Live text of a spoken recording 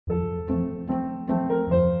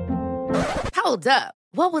Hold up.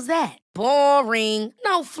 What was that? Boring.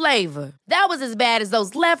 No flavor. That was as bad as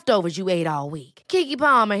those leftovers you ate all week. Keke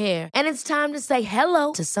Palmer here, and it's time to say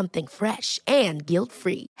hello to something fresh and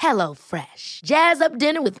guilt-free. Hello Fresh. Jazz up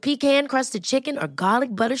dinner with pecan-crusted chicken or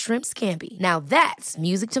garlic butter shrimp scampi. Now that's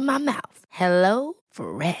music to my mouth. Hello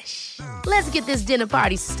Fresh. Let's get this dinner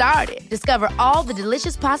party started. Discover all the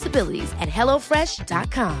delicious possibilities at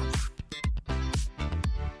hellofresh.com.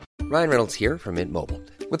 Ryan Reynolds here from Mint Mobile.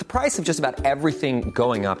 With the price of just about everything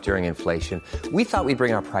going up during inflation, we thought we'd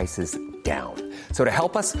bring our prices down. So to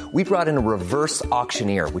help us, we brought in a reverse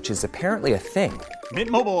auctioneer, which is apparently a thing. Mint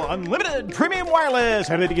Mobile Unlimited Premium Wireless.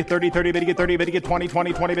 How to get 30, 30, bit to get 30, bit to get 20,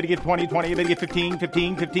 20, 20, bit to get 20, 20, bit to get 15,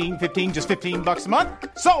 15, 15, 15, just $15 a month?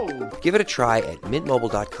 Sold! Give it a try at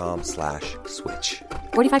mintmobile.com/switch.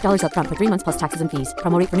 $45 up front for 3 months plus taxes and fees.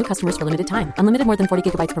 Promo rate for new customers for limited time. Unlimited more than 40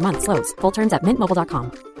 gigabytes per month. Slows full terms at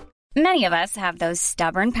mintmobile.com. Many of us have those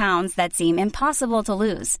stubborn pounds that seem impossible to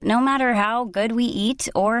lose, no matter how good we eat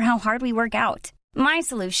or how hard we work out. My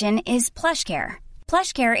solution is PlushCare.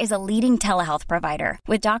 PlushCare is a leading telehealth provider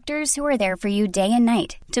with doctors who are there for you day and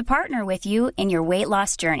night to partner with you in your weight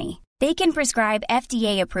loss journey. They can prescribe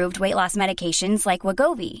FDA-approved weight loss medications like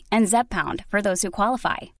Wegovy and Zepbound for those who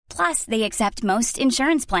qualify. Plus, they accept most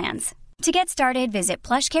insurance plans. To get started, visit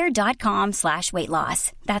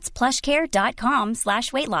plushcare.com/weightloss. That's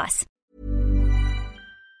plushcare.com/weightloss.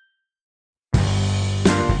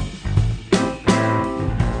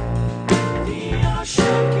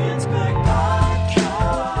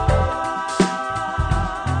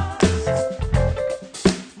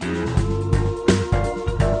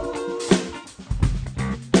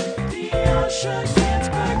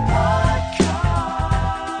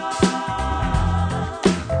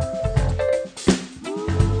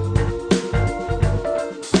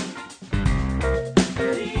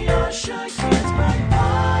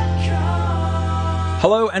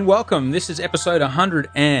 Hello and welcome. This is episode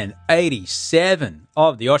 187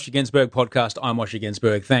 of the Osher Günsberg podcast. I'm Osher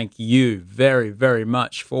Günsberg. Thank you very, very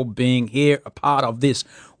much for being here, a part of this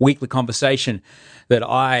weekly conversation that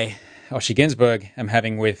I, Osher Günsberg, am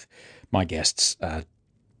having with my guests.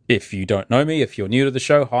 If you don't know me, if you're new to the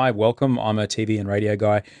show, hi, welcome. I'm a TV and radio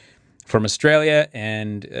guy from Australia,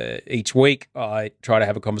 and each week I try to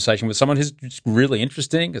have a conversation with someone who's really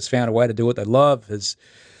interesting, has found a way to do what they love, has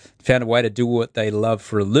found a way to do what they love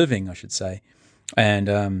for a living, I should say,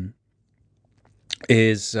 and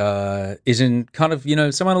is in kind of,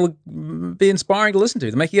 someone will be inspiring to listen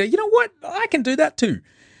to. They make you go, you know what, I can do that too,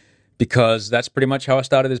 because that's pretty much how I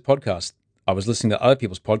started this podcast. I was listening to other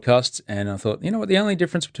people's podcasts, and I thought, you know what, the only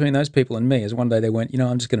difference between those people and me is one day they went,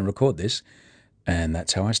 I'm just going to record this, and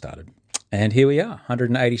that's how I started. And here we are,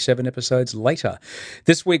 187 episodes later.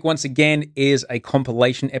 This week, once again, is a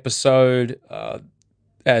compilation episode.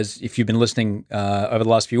 As if you've been listening over the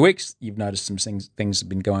last few weeks, you've noticed some things have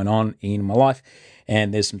been going on in my life,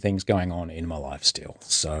 and there's some things going on in my life still.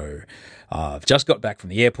 So I've just got back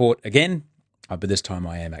from the airport again, but this time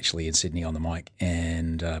I am actually in Sydney on the mic,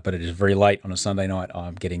 and but it is very late on a Sunday night.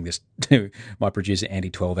 I'm getting this to my producer,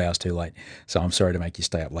 Andy, 12 hours too late. So I'm sorry to make you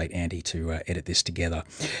stay up late, Andy, to edit this together.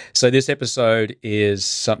 So this episode is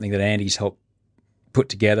something that Andy's helped put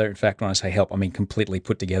together. In fact, when I say help, I mean completely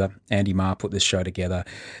put together. Andy Marr put this show together.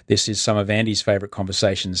 This is some of Andy's favourite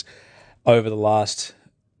conversations over the last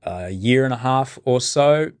year and a half or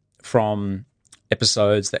so, from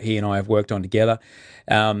episodes that he and I have worked on together.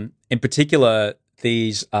 In particular,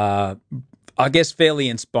 these are, I guess, fairly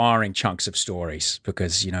inspiring chunks of stories,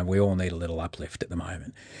 because, we all need a little uplift at the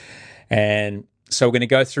moment. And so we're going to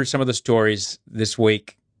go through some of the stories this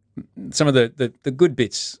week, some of the good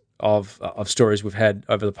bits of stories we've had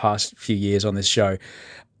over the past few years on this show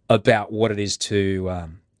about what it is to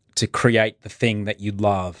create the thing that you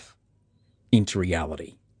love into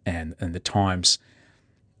reality, and the times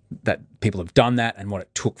that people have done that, and what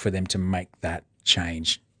it took for them to make that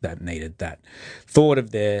change that needed that thought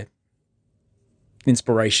of their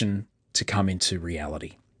inspiration to come into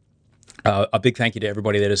reality. A big thank you to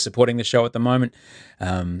everybody that is supporting the show at the moment.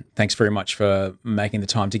 Thanks very much for making the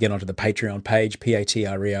time to get onto the Patreon page,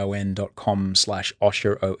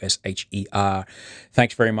 patreon.com/Osher, Osher.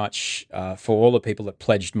 Thanks very much for all the people that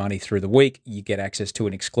pledged money through the week. You get access to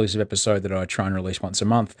an exclusive episode that I try and release once a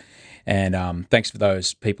month. And thanks for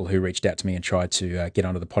those people who reached out to me and tried to get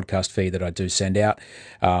onto the podcast feed that I do send out.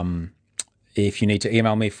 If you need to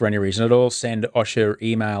email me for any reason at all, send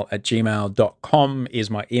osheremail@gmail.com is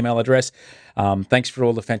my email address. Thanks for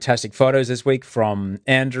all the fantastic photos this week from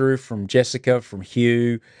Andrew, from Jessica, from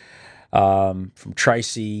Hugh, from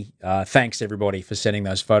Tracy. Thanks, everybody, for sending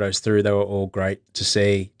those photos through. They were all great to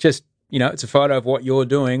see. Just it's a photo of what you're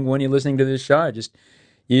doing when you're listening to this show. Just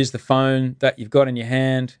use the phone that you've got in your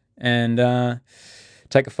hand and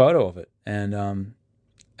take a photo of it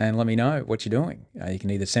and let me know what you're doing. You can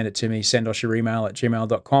either send it to me,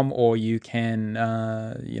 sendoshyouremail@gmail.com, or you can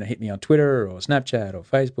hit me on Twitter or Snapchat or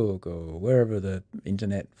Facebook or wherever the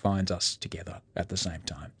internet finds us together at the same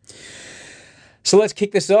time. So let's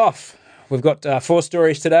kick this off. We've got 4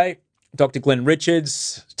 stories today. Dr. Glenn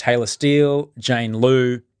Richards, Taylor Steele, Jane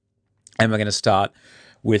Liu, and we're going to start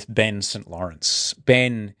with Ben St. Lawrence.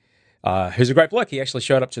 Ben, who's a great bloke, he actually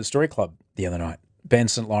showed up to the Story Club the other night. Ben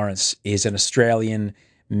St. Lawrence is an Australian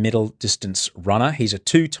middle distance runner. He's a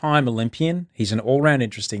 2-time Olympian. He's an all-round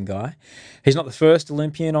interesting guy. He's not the first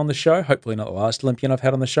Olympian on the show, hopefully not the last Olympian I've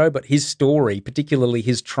had on the show, but his story, particularly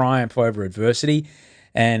his triumph over adversity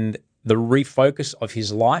and the refocus of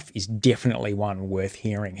his life, is definitely one worth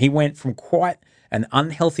hearing. He went from quite an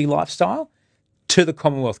unhealthy lifestyle to the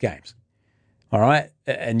Commonwealth Games. All right?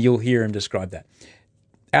 And you'll hear him describe that.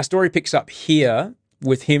 Our story picks up here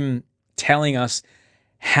with him telling us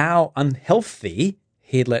how unhealthy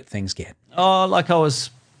he'd let things get. Oh, like I was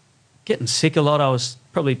getting sick a lot. I was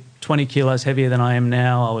probably 20 kilos heavier than I am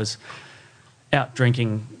now. I was out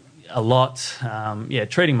drinking a lot,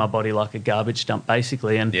 treating my body like a garbage dump,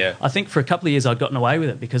 basically. And I think for a couple of years I'd gotten away with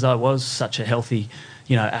it because I was such a healthy,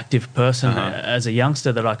 active person as a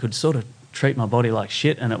youngster that I could sort of treat my body like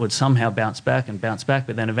shit and it would somehow bounce back,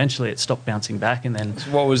 but then eventually it stopped bouncing back. And then...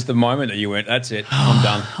 So what was the moment that you went, that's it, I'm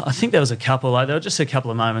done? I think there was there were just a couple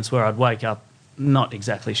of moments where I'd wake up not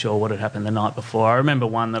exactly sure what had happened the night before. I remember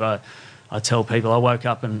one that I tell people. I woke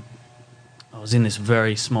up and I was in this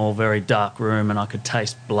very small, very dark room and I could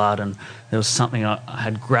taste blood and there was something, I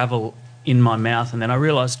had gravel in my mouth, and then I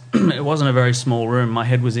realised it wasn't a very small room. My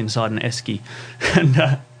head was inside an esky.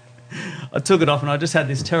 And I took it off and I just had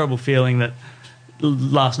this terrible feeling that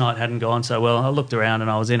last night hadn't gone so well. I looked around and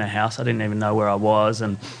I was in a house. I didn't even know where I was.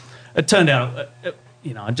 And it turned out,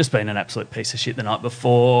 I'd just been an absolute piece of shit the night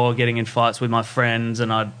before, getting in fights with my friends,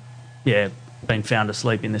 and I'd, been found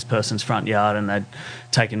asleep in this person's front yard and they'd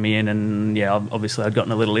taken me in and, obviously I'd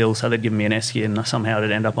gotten a little ill, so they'd given me an esky and somehow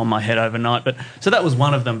it'd end up on my head overnight. But so that was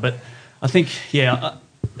one of them. But I think,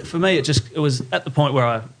 for me, it was at the point where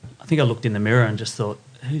I think I looked in the mirror and just thought,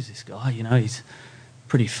 who's this guy? He's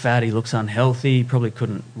pretty fat, he looks unhealthy, he probably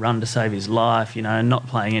couldn't run to save his life, not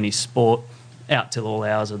playing any sport, out till all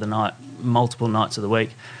hours of the night, multiple nights of the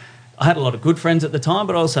week. I had a lot of good friends at the time,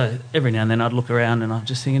 but also every now and then I'd look around and I'm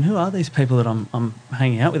just thinking, who are these people that I'm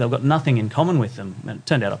hanging out with? I've got nothing in common with them. And it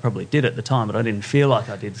turned out I probably did at the time, but I didn't feel like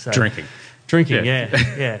I did. So Drinking,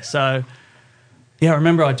 yeah. So, I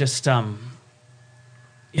remember I just, I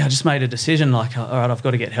just made a decision like, all right, I've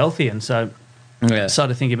got to get healthy. And so I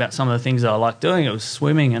started thinking about some of the things that I liked doing. It was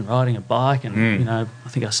swimming and riding a bike and, I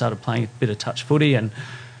think I started playing a bit of touch footy, and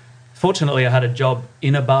fortunately, I had a job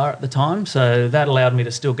in a bar at the time, so that allowed me to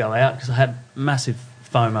still go out because I had massive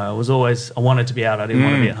FOMO. I wanted to be out. I didn't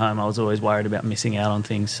want to be at home. I was always worried about missing out on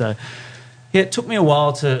things. So, it took me a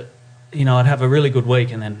while to, I'd have a really good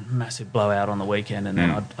week and then massive blowout on the weekend, and then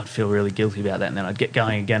I'd feel really guilty about that, and then I'd get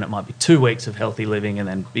going again. It might be 2 weeks of healthy living and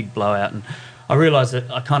then big blowout, and I realised that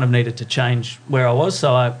I kind of needed to change where I was,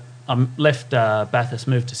 so I left Bathurst,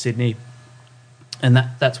 moved to Sydney. And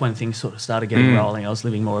that's when things sort of started getting rolling. I was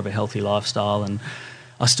living more of a healthy lifestyle, and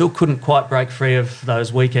I still couldn't quite break free of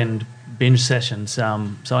those weekend binge sessions.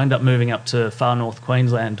 So I ended up moving up to far north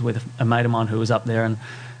Queensland with a mate of mine who was up there and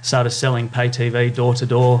started selling pay TV door to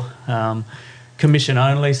door, commission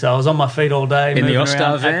only. So I was on my feet all day. In the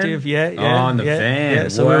Ostar van? Active. In the van. Yeah.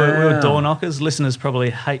 So we were door knockers. Listeners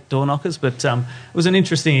probably hate door knockers, but it was an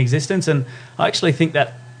interesting existence, and I actually think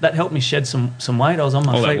that helped me shed some weight. I was on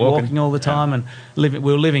my feet walking all the time, and we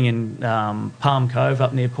were living in Palm Cove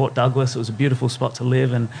up near Port Douglas. It was a beautiful spot to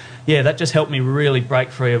live, and that just helped me really break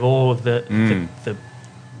free of all of the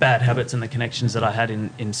bad habits and the connections that I had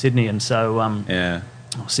in Sydney. And so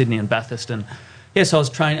Sydney and Bathurst, and so I was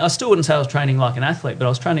training. I still wouldn't say I was training like an athlete, but I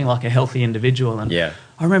was training like a healthy individual. And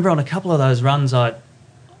I remember on a couple of those runs I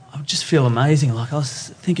would just feel amazing. Like I was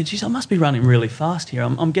thinking, geez, I must be running really fast here.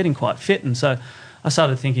 I'm getting quite fit. And so I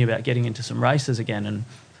started thinking about getting into some races again. And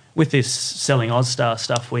with this selling Ozstar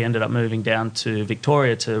stuff, we ended up moving down to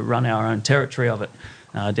Victoria to run our own territory of it,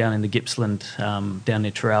 down in the Gippsland, down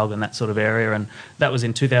near Traralgon, that sort of area. And that was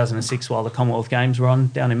in 2006 while the Commonwealth Games were on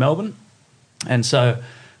down in Melbourne. And so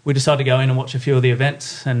we decided to go in and watch a few of the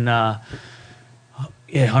events. And I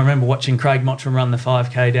remember watching Craig Mottram run the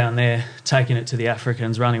 5K down there, taking it to the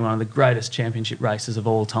Africans, running one of the greatest championship races of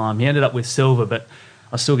all time. He ended up with silver, but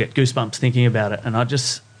I still get goosebumps thinking about it. And I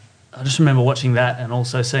just I just remember watching that and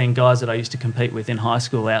also seeing guys that I used to compete with in high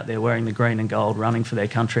school out there wearing the green and gold, running for their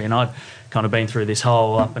country. And I'd kind of been through this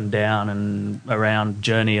whole up and down and around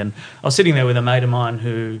journey. And I was sitting there with a mate of mine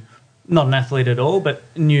who, not an athlete at all, but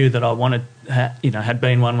knew that I wanted, had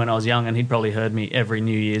been one when I was young, and he'd probably heard me every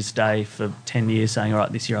New Year's Day for 10 years saying, all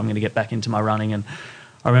right, this year I'm going to get back into my running. And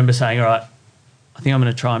I remember saying, all right, I think I'm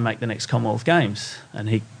going to try and make the next Commonwealth Games. And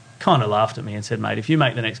he kind of laughed at me and said, mate, if you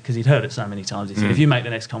make the next, because he'd heard it so many times, he said, if you make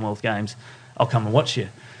the next Commonwealth Games, I'll come and watch you.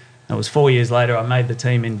 And it was 4 years later, I made the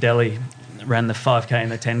team in Delhi, ran the 5K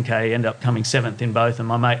and the 10K, ended up coming 7th in both, and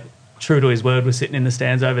my mate, true to his word, was sitting in the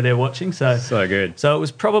stands over there watching. So good. So it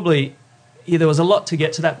was probably, there was a lot to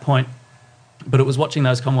get to that point, but it was watching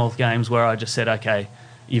those Commonwealth Games where I just said, okay,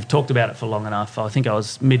 you've talked about it for long enough. I think I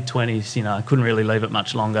was mid-20s, I couldn't really leave it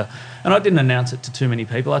much longer. And I didn't announce it to too many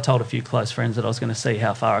people. I told a few close friends that I was going to see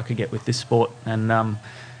how far I could get with this sport. And,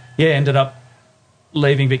 ended up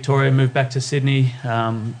leaving Victoria, moved back to Sydney,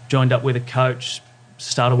 joined up with a coach,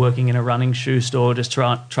 started working in a running shoe store, just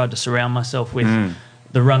tried to surround myself with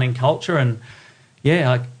the running culture. And,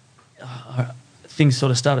 things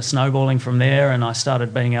sort of started snowballing from there, and I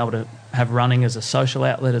started being able to have running as a social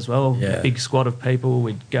outlet as well. Yeah. A big squad of people.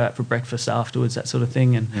 We'd go out for breakfast afterwards, that sort of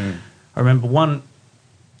thing. And I remember one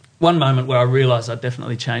moment where I realised I'd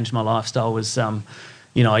definitely changed my lifestyle was, I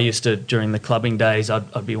used to, during the clubbing days,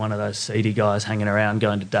 I'd be one of those seedy guys hanging around,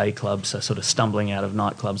 going to day clubs, so sort of stumbling out of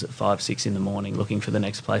nightclubs at 5, 6 in the morning, looking for the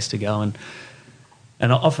next place to go.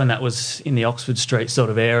 And often that was in the Oxford Street sort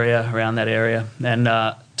of area, around that area. And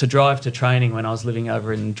to drive to training when I was living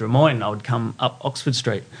over in Drummoyne, I would come up Oxford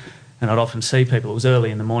Street, and I'd often see people. It was early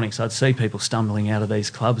in the morning, so I'd see people stumbling out of these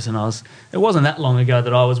clubs. And it wasn't that long ago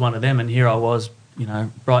that I was one of them, and here I was,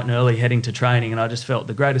 bright and early heading to training, and I just felt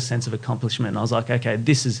the greatest sense of accomplishment. And I was like, okay,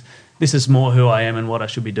 this is more who I am and what I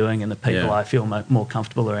should be doing, and the people I feel more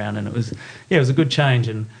comfortable around. And it was a good change.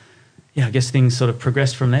 And I guess things sort of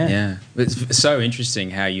progressed from there. Yeah, it's so interesting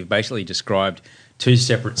how you've basically described two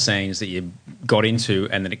separate scenes that you got into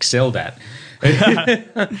and then excelled at,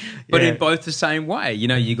 but in both the same way.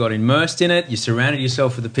 You got immersed in it, you surrounded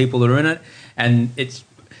yourself with the people that are in it, and it's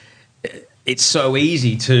so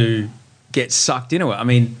easy to get sucked into it. I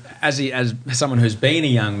mean, as someone who's been a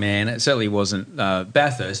young man, it certainly wasn't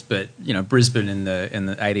Bathurst, but Brisbane in the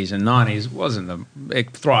 80s and 90s wasn't the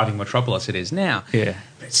thriving metropolis it is now. Yeah.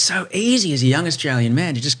 But it's so easy as a young Australian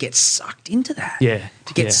man to just get sucked into that. Yeah.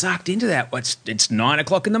 To get sucked into that. It's 9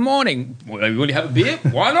 o'clock in the morning. Will you have a beer?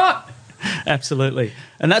 Why not? Absolutely.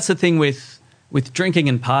 And that's the thing with drinking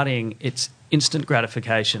and partying, it's instant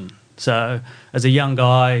gratification. So as a young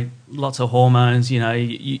guy, lots of hormones,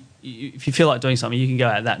 if you feel like doing something, you can go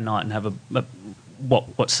out that night and have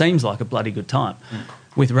what seems like a bloody good time.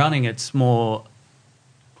 With running, it's more,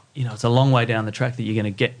 it's a long way down the track that you're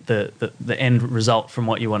going to get the end result from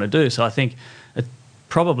what you want to do. So I think it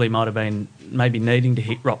probably might have been maybe needing to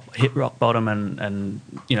hit rock bottom and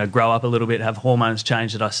grow up a little bit, have hormones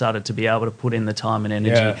change, that I started to be able to put in the time and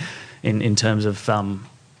energy in terms of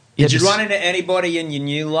Did you run into anybody in your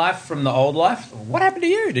new life from the old life? What happened to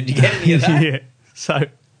you? Did you get any of that? Yeah. So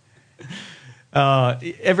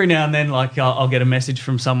every now and then, I'll get a message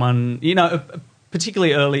from someone,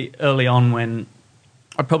 particularly early on when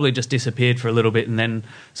I probably just disappeared for a little bit, and then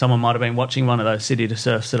someone might have been watching one of those City to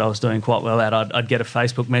Surfs that I was doing quite well at. I'd get a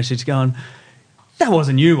Facebook message going, that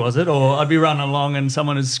wasn't you, was it? Or I'd be running along and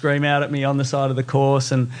someone would scream out at me on the side of the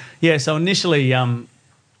course. And, so initially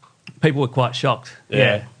people were quite shocked.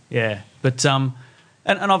 Yeah. But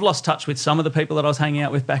and I've lost touch with some of the people that I was hanging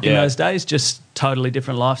out with back in those days. Just totally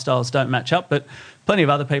different lifestyles don't match up. But plenty of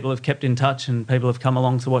other people have kept in touch, and people have come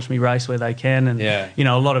along to watch me race where they can. And,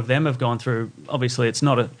 a lot of them have gone through, obviously it's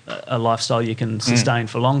not a lifestyle you can sustain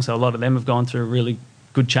for long, so a lot of them have gone through really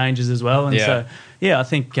good changes as well. And so, I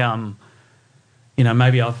think,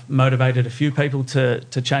 maybe I've motivated a few people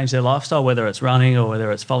to change their lifestyle, whether it's running or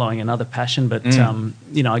whether it's following another passion. But,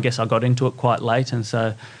 I guess I got into it quite late, and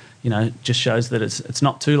so just shows that it's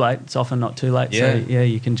not too late. It's often not too late. Yeah. So,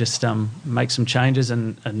 you can just make some changes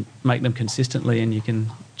and make them consistently, and you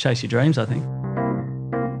can chase your dreams, I think.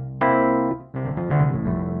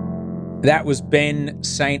 That was Ben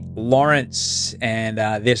St. Lawrence, and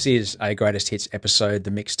this is a Greatest Hits episode,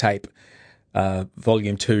 the mixtape,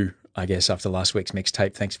 Volume 2, I guess, after last week's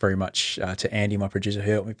mixtape. Thanks very much to Andy, my producer,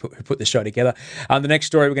 who put the show together. The next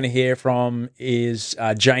story we're going to hear from is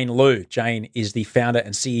Jane Liu. Jane is the founder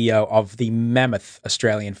and CEO of the mammoth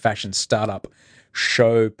Australian fashion startup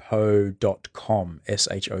Showpo.com,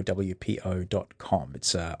 SHOWPO.com.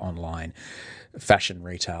 It's an online fashion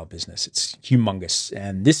retail business. It's humongous.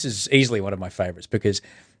 And this is easily one of my favorites because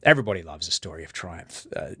everybody loves a story of triumph.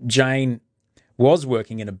 Jane was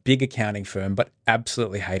working in a big accounting firm, but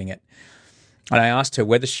absolutely hating it. And I asked her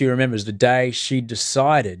whether she remembers the day she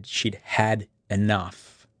decided she'd had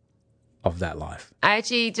enough of that life. I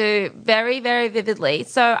actually do very, very vividly.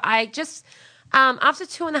 So I just, after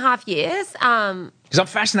 2.5 years... Because I'm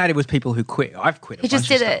fascinated with people who quit. I've quit a bunch of stuff.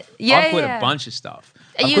 Who just did it. Yeah, I've quit a bunch of stuff.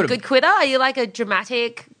 Are you a good quitter? Are you like a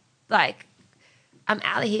dramatic, like, I'm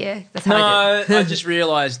out of here? That's how I do. I just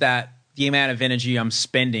realised that the amount of energy I'm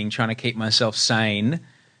spending trying to keep myself sane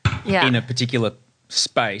in a particular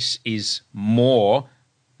space is more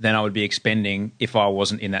than I would be expending if I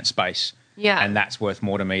wasn't in that space. Yeah. And that's worth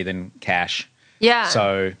more to me than cash. Yeah.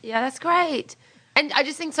 So... Yeah, that's great. And I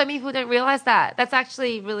just think so many people don't realise that. That's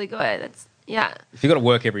actually really good. Yeah. If you've got to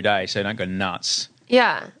work every day, so don't go nuts.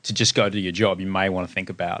 Yeah. To just go do your job, you may want to think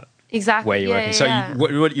about it. Exactly. Where you're working. So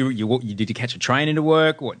you did you catch a train into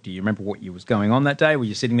work? What do you remember what was going on that day? Were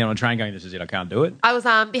you sitting there on a train going, this is it, I can't do it? I was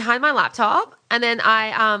behind my laptop, and then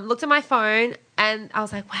I looked at my phone and I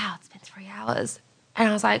was like, wow, it's been 3 hours. And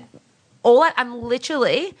I was like, I'm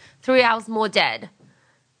literally 3 hours more dead.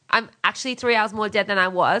 I'm actually 3 hours more dead than I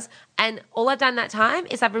was. And all I've done that time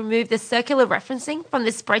is I've removed the circular referencing from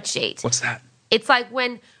this spreadsheet. What's that? It's like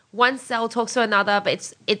when one cell talks to another,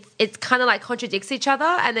 but it's kind of like contradicts each other,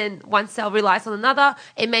 and then one cell relies on another.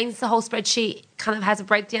 It means the whole spreadsheet kind of has a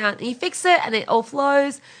breakdown, and you fix it, and it all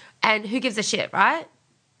flows. And who gives a shit, right?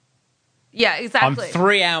 Yeah, exactly. I'm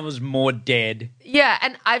 3 hours more dead. Yeah,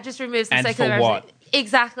 and I've just removed some circular referencing. And for what?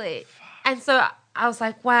 Exactly. And so I was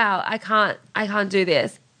like, wow, I can't do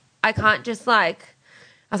this. I can't just I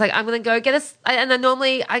was like, I'm going to go get and then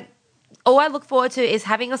normally all I look forward to is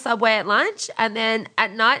having a Subway at lunch and then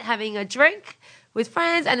at night having a drink with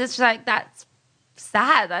friends. And it's just like, that's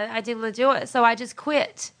sad. I didn't want to do it. So I just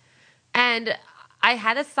quit. And I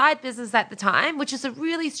had a side business at the time, which is a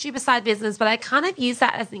really stupid side business, but I kind of used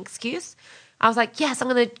that as an excuse. I was like, yes, I'm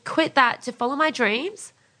going to quit that to follow my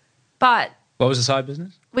dreams. But what was the side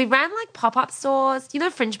business? We ran like pop-up stores,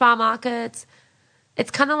 Fringe Bar Markets.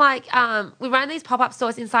 It's kind of like we ran these pop-up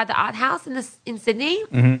stores inside the art house in Sydney.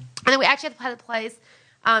 Mm-hmm. And then we actually had a place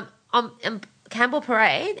on Campbell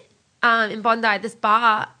Parade in Bondi, this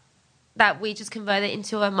bar that we just converted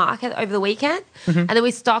into a market over the weekend. Mm-hmm. And then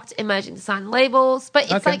we stocked emerging design labels. But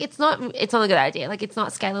it's it's not a good idea. Like, it's not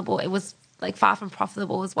scalable. It was like far from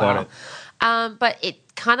profitable as well. But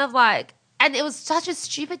it kind of like, and it was such a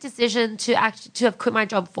stupid decision to have quit my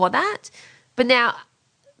job for that. But now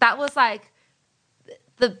that was like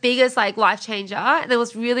the biggest like life changer, and it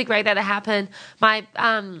was really great that it happened.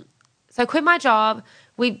 So I quit my job.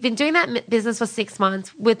 We've been doing that business for 6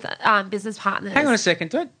 months with business partners. Hang on a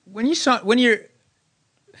second. Don't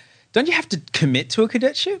you have to commit to a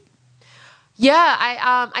cadetship?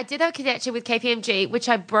 Yeah, I did a cadetship with KPMG, which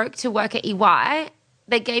I broke to work at EY.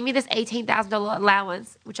 They gave me this $18,000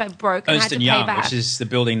 allowance, which I broke and Ernst had to Young, pay back. which is the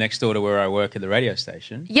building next door to where I work at the radio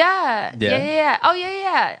station. Yeah. Oh,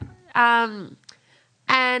 yeah.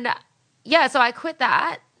 And yeah, so I quit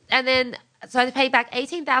that, and then so I had to pay back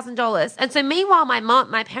 $18,000. And so meanwhile,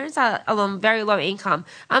 my parents are on very low income.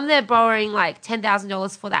 I'm there borrowing like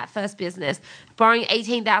 $10,000 for that first business, borrowing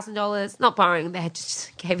 $18,000, not borrowing, they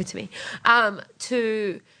just gave it to me,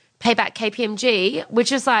 to pay back KPMG,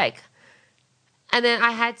 which is like, and then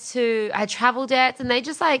I had travel debts, and they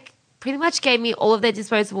just like pretty much gave me all of their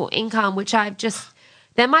disposable income, which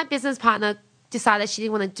then my business partner decided she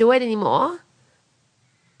didn't want to do it anymore.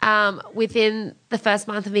 Within the first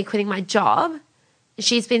month of me quitting my job,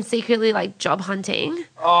 she's been secretly like job hunting.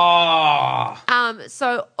 Oh.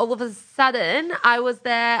 So all of a sudden I was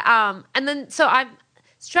there. And then, so I'm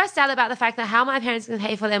stressed out about the fact that how my parents can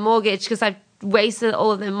pay for their mortgage because I've wasted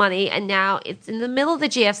all of their money, and now it's in the middle of the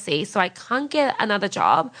GFC, so I can't get another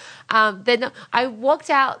job. Then I walked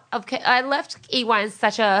out I left EY in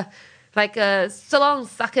such a so long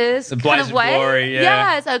suckers the kind of way. Glory,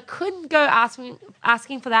 yeah. So I couldn't go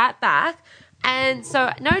asking for that back. And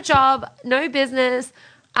so no job, no business,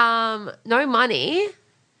 no money.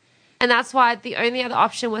 And that's why the only other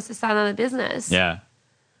option was to start another business. Yeah.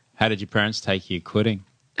 How did your parents take you quitting?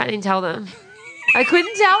 I didn't tell them. I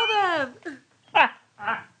couldn't tell them.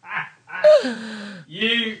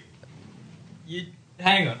 You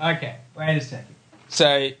hang on. Okay, wait a second.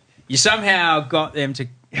 So you somehow got them to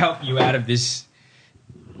help you out of this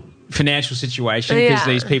financial situation because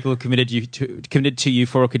these people have committed to you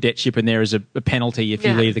for a cadetship, and there is a penalty if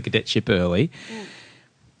you leave the cadetship early.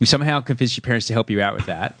 You somehow convinced your parents to help you out with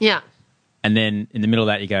that. Yeah. And then in the middle of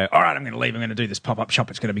that, you go, all right, I'm going to leave. I'm going to do this pop-up shop.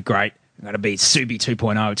 It's going to be great. I'm going to be Subi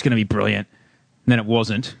 2.0. It's going to be brilliant. And then it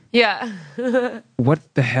wasn't. Yeah. What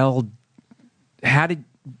the hell? How did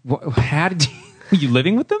how did you... Were you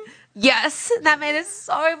living with them? Yes, that made it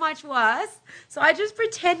so much worse. So I just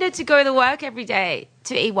pretended to go to work every day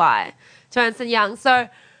to EY, to Ernst & Young. So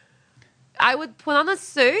I would put on a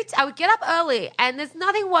suit. I would get up early. And there's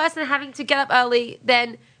nothing worse than having to get up early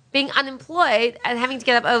than being unemployed and having to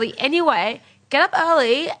get up early anyway. Get up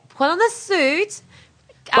early, put on a suit.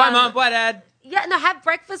 Bye, Mom. Bye, Dad. Yeah, no, have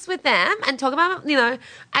breakfast with them and talk about,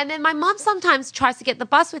 and then my mom sometimes tries to get the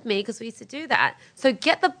bus with me because we used to do that. So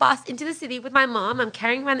get the bus into the city with my mom. I'm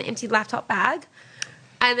carrying around an empty laptop bag.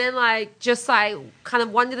 And then just kind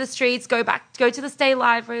of wander the streets, go to the State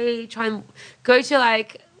Library, try and go to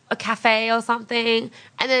a cafe or something.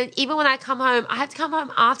 And then even when I come home, I have to come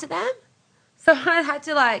home after them. So I had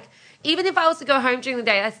to even if I was to go home during the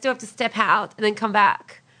day, I still have to step out and then come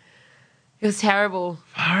back. It was terrible.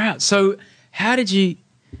 Far out. So did you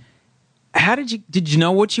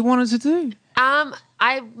know what you wanted to do?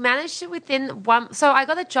 I managed it within so I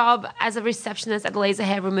got a job as a receptionist at the laser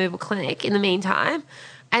hair removal clinic in the meantime.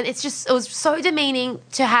 And it was so demeaning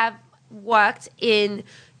to have worked in,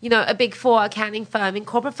 a Big Four accounting firm in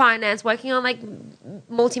corporate finance, working on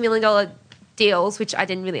multi-million-dollar deals, which I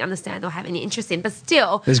didn't really understand or have any interest in, but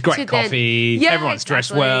still. There's great coffee. Everyone's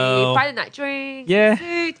dressed well. Friday night drinks. Yeah.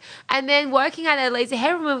 Suit. And then working at a laser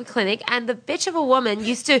hair removal clinic, and the bitch of a woman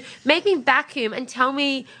used to make me vacuum and tell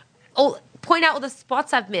me, point out all the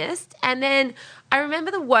spots I've missed. And then I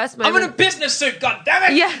remember the worst moment. I'm in a business suit,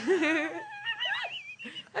 goddammit! Yeah.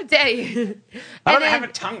 How dare you? I don't have a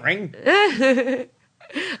tongue ring.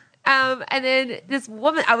 And then this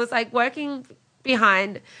woman, I was working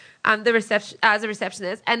behind the reception as a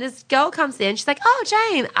receptionist, and this girl comes in. She's like, "Oh,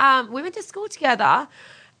 Jane, we went to school together."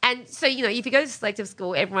 And so if you go to selective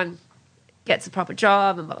school, everyone gets a proper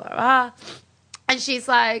job and blah blah blah. And she's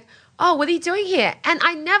like, "Oh, what are you doing here?" And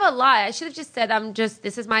I never lie. I should have just said,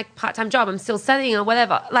 this is my part-time job. I'm still studying or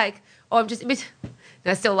whatever. Or I'm just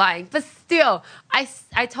no, still lying. But still, I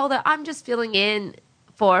told her I'm just filling in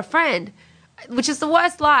for a friend, which is the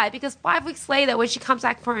worst lie, because 5 weeks later when she comes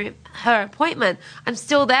back for her appointment, I'm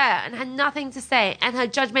still there and had nothing to say. And her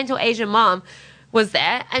judgmental Asian mom was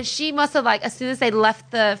there, and she must have as soon as they left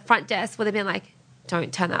the front desk would have been like,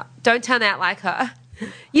 don't turn out like her.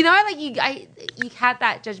 You had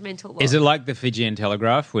that judgmental look. Is it like the Fijian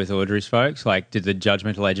Telegraph with Audrey's folks? Did the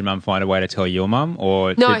judgmental Asian mum find a way to tell your mum?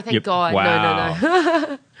 Or no, thank God. Wow.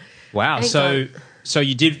 No. Wow. So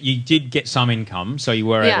you did get some income, so you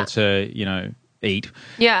were able to, eat.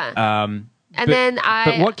 Yeah.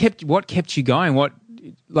 But what kept you going?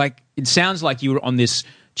 It sounds like you were on this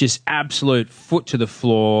just absolute foot to the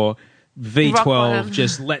floor, V12,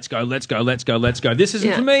 just let's go. This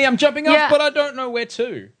isn't for me. I'm jumping off, but I don't know where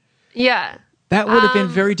to. Yeah. That would have been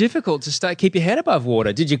very difficult to keep your head above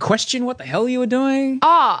water. Did you question what the hell you were doing?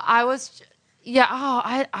 Oh, I was... Yeah,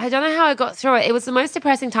 I don't know how I got through it. It was the most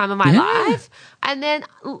depressing time of my life. And then,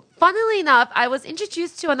 funnily enough, I was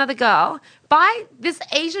introduced to another girl by this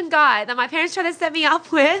Asian guy that my parents tried to set me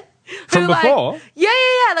up with. From before? Yeah.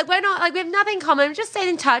 We're not, we have nothing in common. We just stayed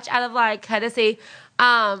in touch out of, courtesy.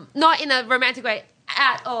 Not in a romantic way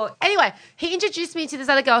at all. Anyway, he introduced me to this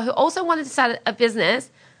other girl who also wanted to start a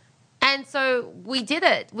business. And so we did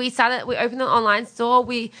it. We opened an online store.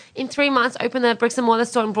 We, in 3 months, opened a bricks and mortar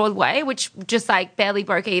store in Broadway, which just barely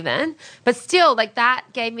broke even. But still, that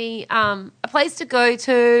gave me a place to go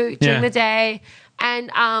to during the day and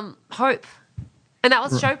hope. And that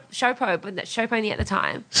was Showpo, but that's Showpony at the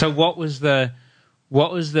time. So what was the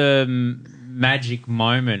magic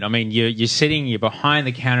moment? I mean, you're behind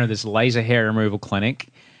the counter of this laser hair removal clinic.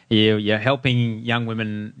 You're helping young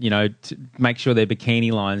women, to make sure their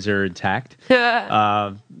bikini lines are intact.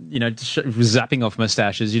 Zapping off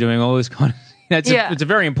mustaches. You're doing all this kind of... It's a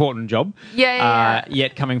very important job. Yeah.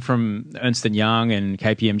 Yet coming from Ernst & Young and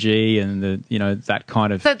KPMG and that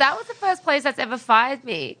kind of... So that was the first place that's ever fired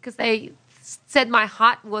me because they said my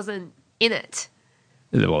heart wasn't in it.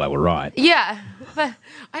 Well, they were right. Yeah. But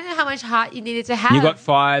I don't know how much heart you needed to have. You got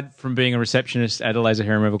fired from being a receptionist at a laser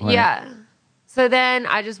hair removal clinic. Yeah. So then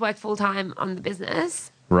I just worked full-time on the business.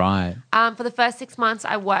 Right. For the first 6 months,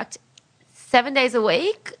 I worked 7 days a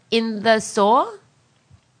week in the store.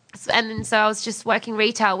 And so I was just working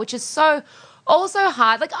retail, which is so also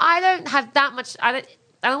hard. I don't have that much... I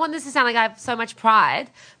don't want this to sound like I have so much pride,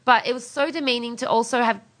 but it was so demeaning to also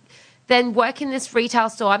have then work in this retail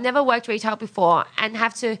store. I've never worked retail before and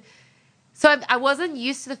have to... So I wasn't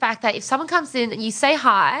used to the fact that if someone comes in and you say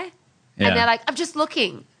hi and they're like, I'm just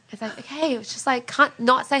looking... It's okay, it's just can't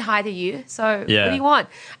not say hi to you. So what do you want?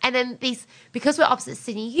 And then because we're opposite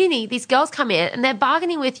Sydney Uni, these girls come in and they're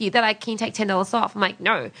bargaining with you. They're like, can you take $10 off? I'm like,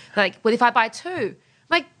 no. They're like, what if I buy 2? I'm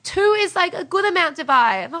like 2 is like a good amount to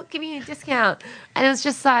buy. I'm not giving you a discount. And it was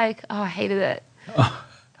just like, I hated it.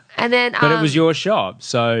 And then, but it was your shop,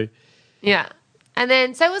 so yeah. And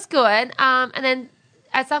then, so it was good. And then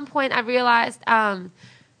at some point I realized,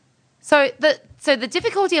 so the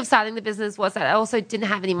difficulty of starting the business was that I also didn't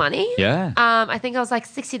have any money. Yeah. I think I was like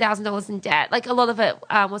 $60,000 in debt. Like a lot of it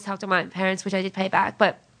was helped on my parents, which I did pay back.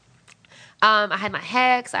 But I had my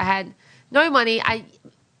HECS. I had no money. I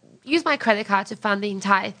used my credit card to fund the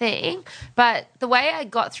entire thing. But the way I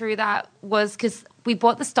got through that was because we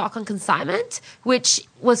bought the stock on consignment, which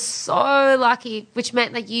was so lucky, which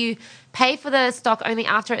meant that you pay for the stock only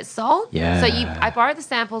after it's sold. Yeah. So I borrowed the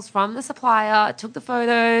samples from the supplier, took the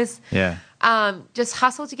photos. Yeah. Just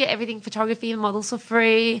hustled to get everything, photography and models for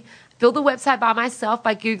free. Built the website by myself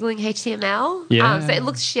by Googling HTML. Yeah. So it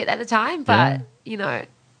looked shit at the time, but you know,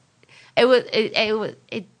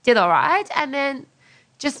 it did all right. And then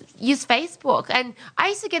just use Facebook. And I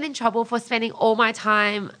used to get in trouble for spending all my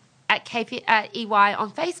time at EY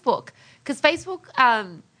on Facebook, because Facebook,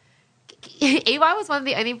 EY was one of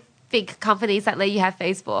the only big companies that let you have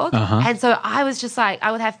Facebook. And so I was just like,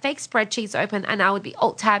 I would have fake spreadsheets open and I would be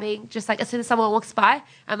alt-tabbing, just like as soon as someone walks by,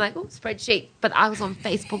 I'm like, oh, spreadsheet. But I was on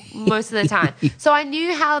Facebook most of the time. So I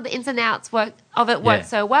knew how the ins and outs worked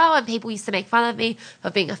so well, and people used to make fun of me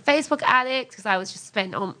for being a Facebook addict because I was just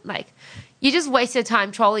spent on, like, you just waste your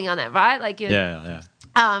time trolling on it, right? Like,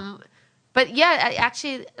 but yeah, it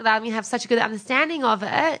actually allowed me to have such a good understanding of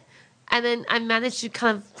it. And then I managed to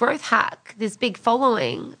kind of growth hack this big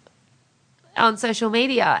following on social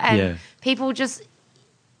media. And people just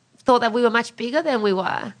thought that we were much bigger than we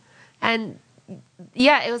were. And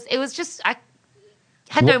yeah, it was just, I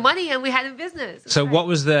had no money and we had a business. So what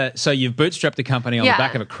was so you've bootstrapped the company on the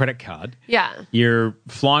back of a credit card. Yeah. You're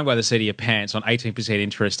flying by the seat of your pants on 18%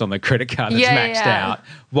 interest on the credit card that's maxed out.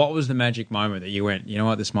 What was the magic moment that you went, you know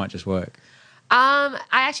what, this might just work? I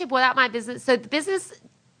actually bought out my business. So the business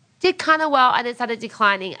did kind of well and it started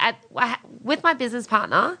declining. With my business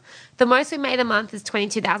partner, the most we made a month is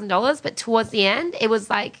 $22,000, but towards the end, it was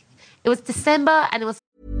December and it was...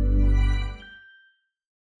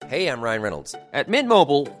 Hey, I'm Ryan Reynolds. At Mint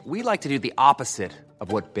Mobile, we like to do the opposite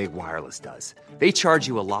of what Big Wireless does. They charge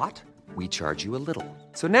you a lot, we charge you a little.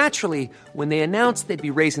 So naturally, when they announced they'd be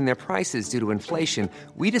raising their prices due to inflation,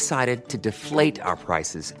 we decided to deflate our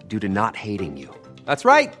prices due to not hating you. That's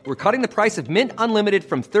right. We're cutting the price of Mint Unlimited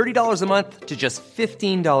from $30 a month to just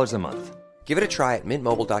 $15 a month. Give it a try at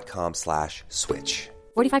mintmobile.com/switch.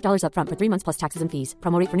 $45 up front for 3 months plus taxes and fees.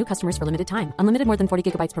 Promo rate for new customers for limited time. Unlimited more than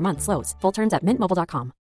 40 gigabytes per month. Slows full terms at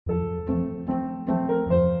mintmobile.com.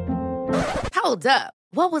 Hold up.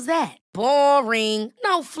 What was that? Boring.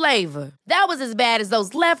 No flavor. That was as bad as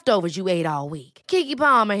those leftovers you ate all week. Keke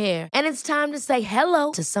Palmer here, and it's time to say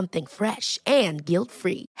hello to something fresh and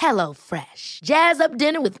guilt-free. Hello Fresh. Jazz up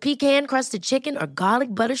dinner with pecan-crusted chicken or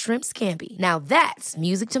garlic butter shrimp scampi. Now that's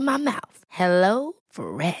music to my mouth. Hello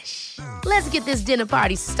Fresh. Let's get this dinner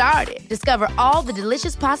party started. Discover all the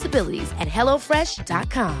delicious possibilities at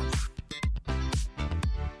hellofresh.com.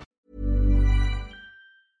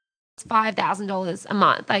 $5,000 a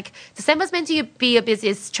month. Like, December's meant to be your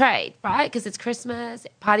busiest trade, right? Because it's Christmas,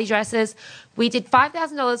 party dresses. We did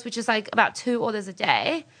 $5,000, which is like about 2 orders a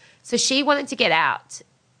day. So she wanted to get out.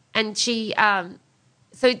 And she,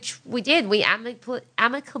 we did. We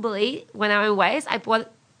amicably went our own ways. I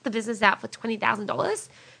bought the business out for $20,000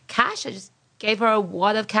 cash. I just gave her a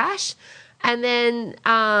wad of cash. And then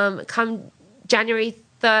come January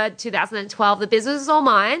 3rd, 2012, the business was all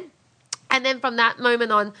mine. And then from that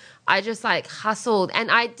moment on, I just like hustled, and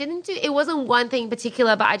it wasn't one thing in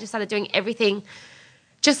particular, but I just started doing everything.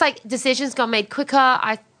 Just like decisions got made quicker.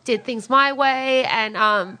 I did things my way.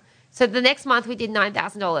 And so the next month we did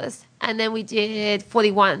 $9,000, and then we did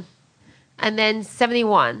 41, and then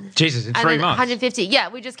 71. Jesus, in 3 months. 150. Yeah,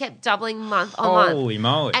 we just kept doubling month on month. Holy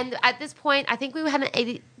moly. And at this point, I think we had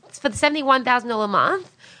for the $71,000 a month,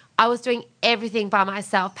 I was doing everything by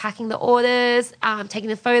myself, packing the orders, taking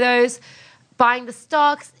the photos, buying the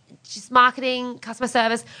stocks, just marketing, customer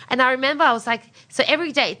service. And I remember I was like, so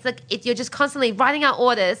every day, it's like you're just constantly writing out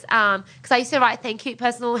orders, because I used to write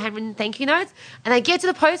personal handwritten thank you notes. And I get to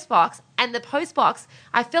the post box, and the post box,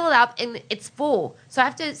 I fill it up and it's full. So I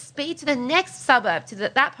have to speed to the next suburb, to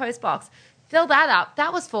that post box, fill that up.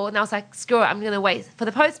 That was full. And I was like, screw it, I'm going to wait for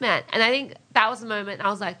the postman. And I think that was the moment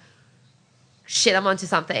I was like, shit, I'm onto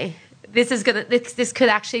something. This could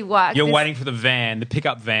actually work. You're waiting for the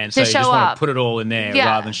pickup van, so you just want to put it all in there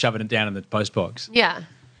rather than shoving it down in the post box. Yeah.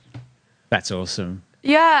 That's awesome.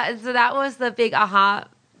 Yeah, so that was the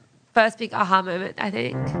first big aha moment, I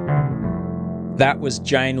think. That was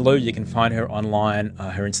Jane Lou. You can find her online.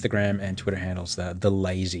 Her Instagram and Twitter handles the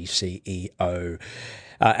Lazy CEO.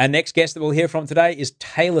 Our next guest that we'll hear from today is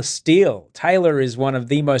Taylor Steele. Taylor is one of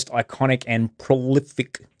the most iconic and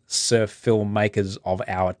prolific surf filmmakers of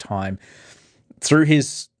our time. Through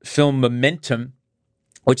his film Momentum,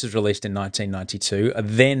 which was released in 1992, a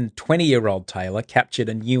then 20-year-old Taylor captured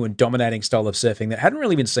a new and dominating style of surfing that hadn't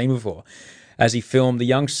really been seen before, as he filmed the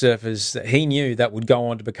young surfers that he knew that would go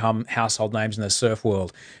on to become household names in the surf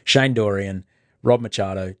world: Shane Dorian, Rob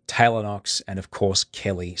Machado, Taylor Knox, and of course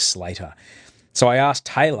Kelly Slater. So I asked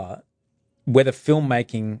Taylor whether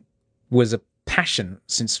filmmaking was a passion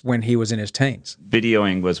since when he was in his teens.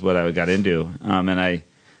 Videoing was what I got into, and I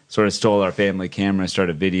sort of stole our family camera and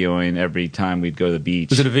started videoing every time we'd go to the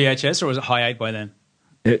beach. Was it a VHS or was it high 8 by then?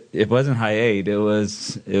 It wasn't high 8.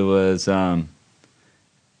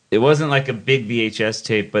 It wasn't like a big VHS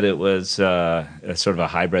tape, but it was a sort of a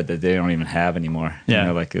hybrid that they don't even have anymore. Yeah. You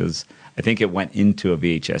know, like it was. I think it went into a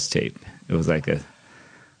VHS tape. It was like a.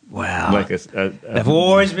 Wow. Like They've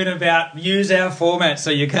always been about use our format so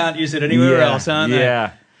you can't use it anywhere else, aren't they?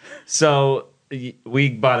 Yeah. So we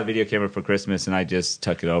bought a video camera for Christmas, and I just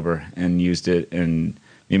took it over and used it, and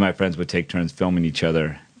me and my friends would take turns filming each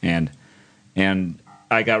other, and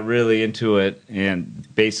I got really into it, and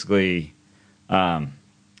basically, I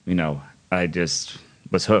just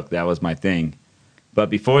was hooked. That was my thing. But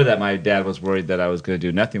before that, my dad was worried that I was going to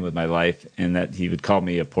do nothing with my life, and that he would call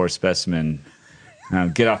me a poor specimen.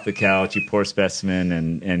 Get off the couch, you poor specimen,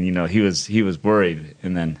 and he was worried.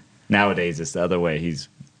 And then nowadays it's the other way. He's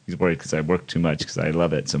worried because I work too much because I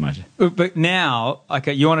love it so much. But now,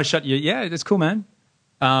 okay, you want to shut your... Yeah, that's cool, man.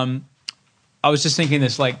 I was just thinking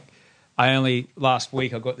this, like, last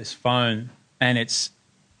week I got this phone, and it's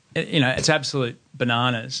absolute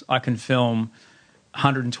bananas. I can film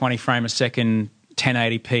 120 frame a second,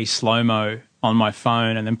 1080p slow-mo on my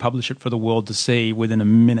phone and then publish it for the world to see within a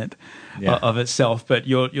minute of itself. But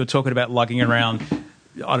you're talking about lugging around,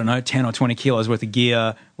 I don't know, 10 or 20 kilos worth of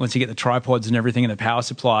gear once you get the tripods and everything and the power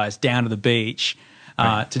supplies down to the beach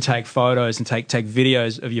to take photos and take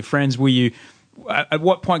videos of your friends. Were you, at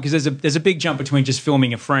what point, because there's a big jump between just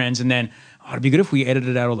filming your friends and then, it'd be good if we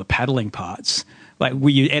edited out all the paddling parts. Like,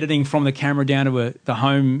 were you editing from the camera down to the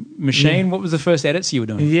home machine? Yeah. What was the first edits you were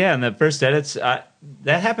doing? Yeah, and the first edits, that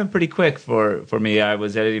happened pretty quick for me. I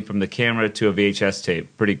was editing from the camera to a VHS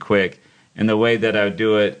tape pretty quick. And the way that I would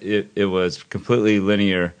do it was completely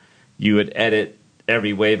linear. You would edit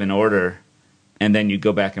every wave in order, and then you'd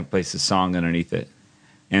go back and place a song underneath it.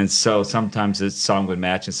 And so sometimes the song would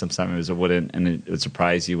match, and sometimes it wouldn't, and it would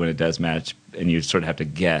surprise you when it does match, and you sort of have to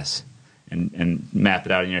guess and map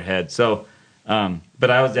it out in your head. So... but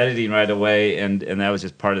I was editing right away, and that was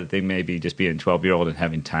just part of the thing, maybe just being a 12-year-old and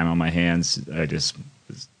having time on my hands. I just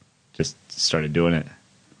started doing it.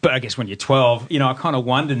 But I guess when you're 12, I kind of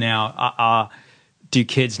wonder now, do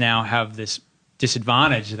kids now have this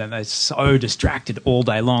disadvantage that they're so distracted all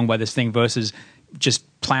day long by this thing versus just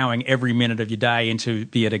plowing every minute of your day into,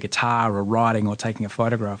 be it a guitar or writing or taking a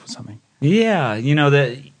photograph or something? Yeah,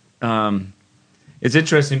 it's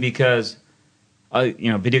interesting because...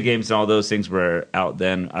 video games and all those things were out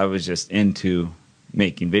then. I was just into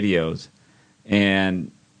making videos.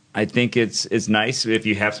 And I think it's nice if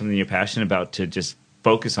you have something you're passionate about to just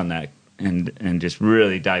focus on that and just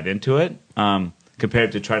really dive into it,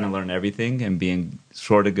 compared to trying to learn everything and being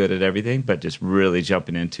sort of good at everything, but just really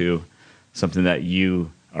jumping into something that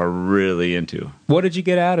you are really into. What did you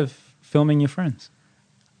get out of filming your friends?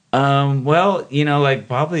 Well,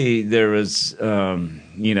 probably there was,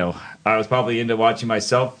 I was probably into watching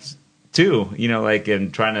myself too,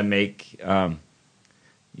 and trying to make,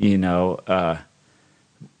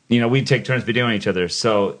 we'd take turns videoing each other.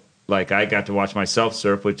 So like I got to watch myself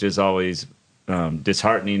surf, which is always,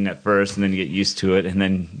 disheartening at first, and then you get used to it. And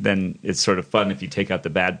then it's sort of fun if you take out the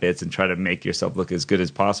bad bits and try to make yourself look as good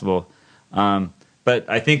as possible. But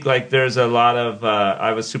I think there's a lot of,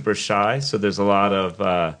 I was super shy. So there's a lot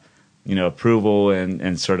of, approval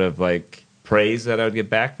and sort of praise that I would get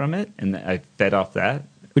back from it, and I fed off that.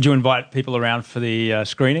 Would you invite people around for the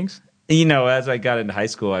screenings? As I got into high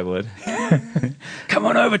school, I would. Come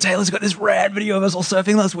on over, Taylor's got this rad video of us all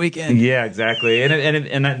surfing last weekend. Yeah, exactly.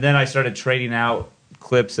 And then I started trading out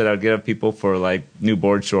clips that I would get of people for new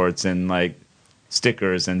board shorts and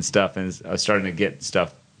stickers and stuff, and I was starting to get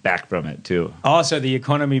stuff back from it too. Oh, so the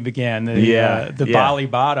economy began. The Bali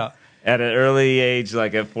barter. At an early age,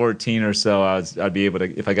 at 14 or so, I'd be able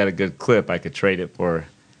to, if I got a good clip, I could trade it for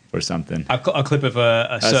something. A clip of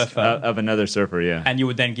a surfer? Of another surfer, yeah. And you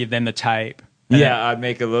would then give them the tape? Yeah,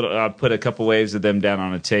 I'd put a couple waves of them down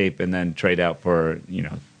on a tape and then trade out for,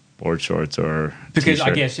 board shorts or because t-shirt.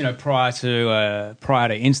 I guess prior to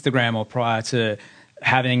Instagram or prior to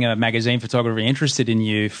having a magazine photographer interested in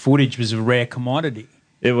you, footage was a rare commodity.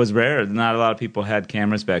 It was rare. Not a lot of people had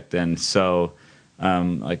cameras back then. So,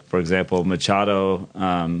 like for example, Machado,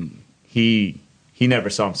 he never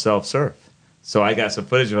saw himself surf. So I got some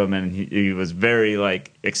footage of him, and he was very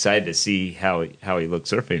excited to see how he looked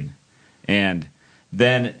surfing. And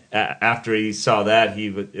then after he saw that,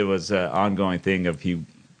 it was an ongoing thing of he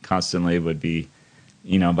constantly would be,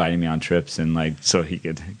 inviting me on trips and so he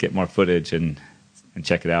could get more footage and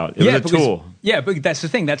check it out. It was a tool. Yeah, but that's the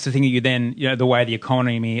thing. That's the thing that you then, the way the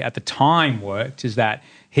economy at the time worked is that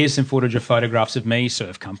here's some footage of photographs of me,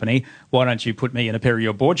 surf company. Why don't you put me in a pair of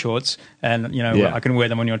your board shorts and, I can wear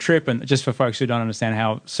them on your trip. And just for folks who don't understand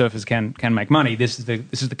how surfers can make money, this is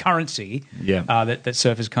the currency that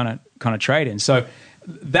surfers kind of trade in. So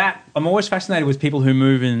that I'm always fascinated with people who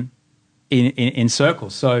move in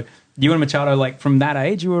circles. So you and Machado, from that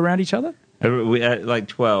age, you were around each other? We at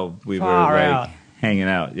 12, we Far were out. Hanging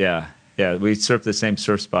out. Yeah. We surfed the same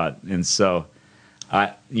surf spot, and so,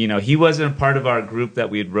 he wasn't a part of our group that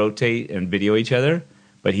we'd rotate and video each other,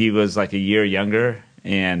 but he was a year younger,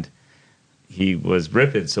 and he was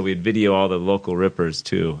ripping, so we'd video all the local rippers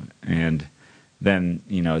too, and then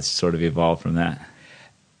it's sort of evolved from that.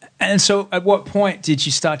 And so, at what point did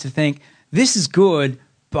you start to think this is good?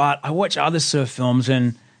 But I watch other surf films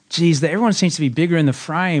and, geez, everyone seems to be bigger in the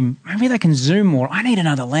frame. Maybe they can zoom more. I need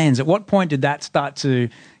another lens. At what point did that start to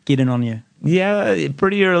get in on you? Yeah,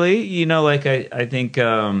 pretty early. I think,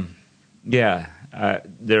 I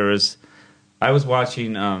was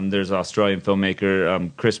watching, there's an Australian filmmaker,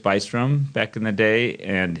 Chris Bystrom, back in the day,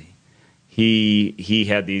 and he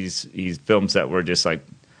had these films that were just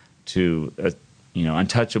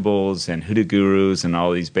Untouchables and Hoodoo Gurus and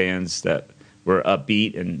all these bands that were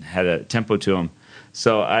upbeat and had a tempo to them.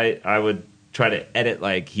 So I would try to edit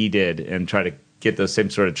like he did and try to get those same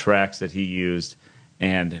sort of tracks that he used.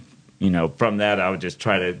 And, from that, I would just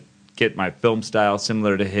try to get my film style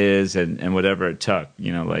similar to his and whatever it took.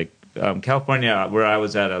 California, where I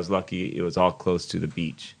was at, I was lucky it was all close to the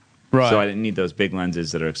beach. Right. So I didn't need those big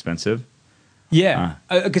lenses that are expensive. Yeah,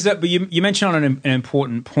 because but you mentioned on an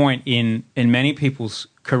important point in many people's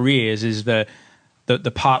careers is the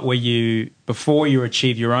part where before you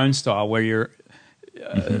achieve your own style, where you're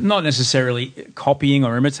not necessarily copying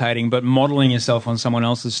or imitating, but modeling yourself on someone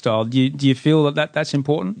else's style. Do you feel that's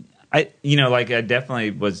important? I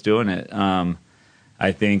definitely was doing it.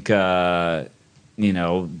 I think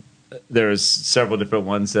there's several different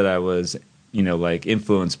ones that I was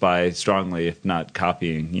influenced by strongly, if not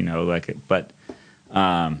copying. But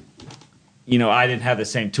I didn't have the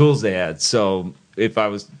same tools they had. So if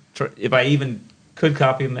I even could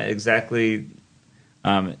copy them exactly,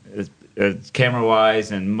 camera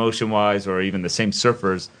wise and motion wise, or even the same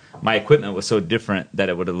surfers, my equipment was so different that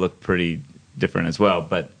it would have looked pretty different as well.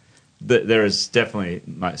 But there's definitely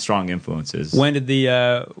my strong influences. When did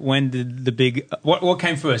the big what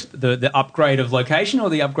came first, the upgrade of location or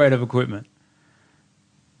the upgrade of equipment?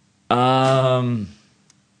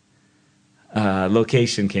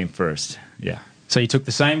 Location came first. Yeah. So you took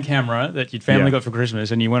the same camera that your family got for Christmas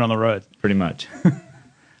and you went on the road. Pretty much.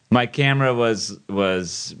 My camera was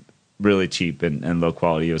really cheap and low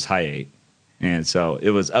quality. It was high 8, and so it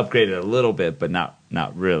was upgraded a little bit, but not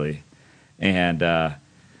really. And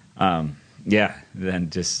then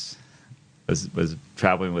just was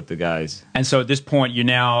traveling with the guys. And so at this point, you're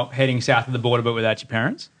now heading south of the border, but without your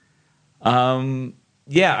parents?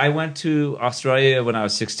 Yeah, I went to Australia when I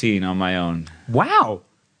was 16 on my own. Wow.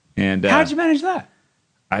 And how'd you manage that?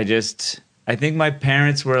 I think my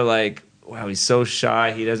parents were like, wow, he's so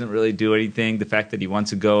shy. He doesn't really do anything. The fact that he wants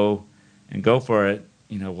to go for it,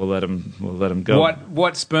 we'll let him go.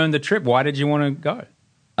 What spurned the trip? Why did you want to go?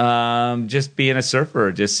 Just being a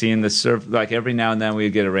surfer, just seeing the surf. Like every now and then we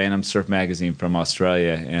would get a random surf magazine from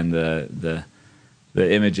Australia, and the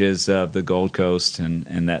images of the Gold Coast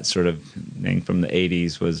and that sort of thing from the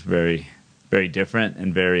 80s was very, very different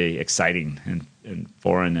and very exciting and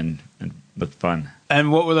foreign and looked fun.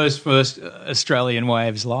 And what were those first Australian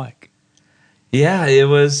waves like? Yeah, it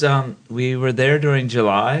was, we were there during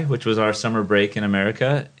July, which was our summer break in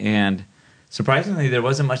America, and surprisingly, there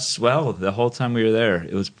wasn't much swell the whole time we were there.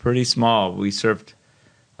 It was pretty small. We surfed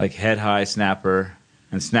like head-high snapper,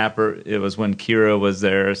 and snapper, it was when Kira was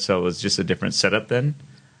there, so it was just a different setup then.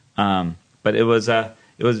 But it was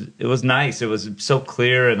nice. It was so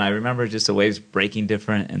clear, and I remember just the waves breaking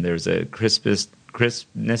different, and there's a crispness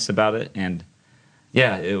about it, and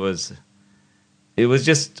yeah, it was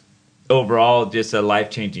just overall just a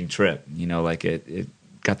life-changing trip. It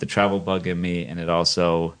got the travel bug in me, and it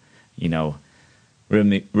also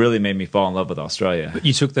really made me fall in love with Australia. But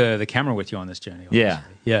you took the camera with you on this journey, obviously.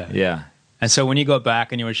 Yeah. And so when you got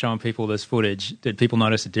back and you were showing people this footage, did people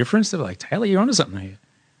notice a difference? They were like, Taylor, you're onto something here.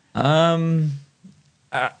 I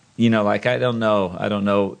don't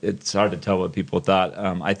know. It's hard to tell what people thought.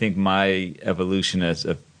 I think my evolution as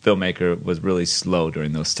a filmmaker was really slow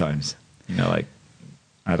during those times. I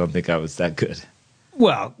don't think I was that good.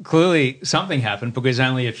 Well, clearly something happened, because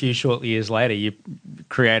only a few short years later you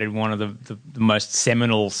created one of the most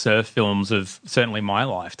seminal surf films of certainly my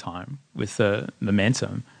lifetime with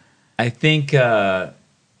Momentum. I think,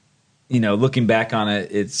 looking back on it,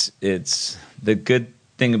 it's the good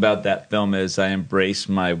thing about that film is I embraced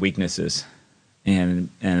my weaknesses, and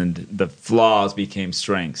the flaws became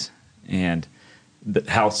strengths, and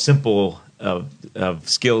how simple of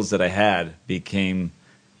skills that I had became,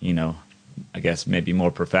 I guess maybe more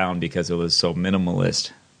profound because it was so minimalist.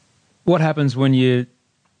 What happens when you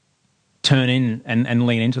turn in and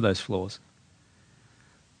lean into those flaws?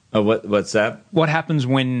 What's that? What happens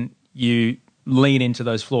when you lean into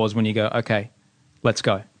those flaws, when you go, okay, let's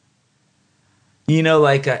go?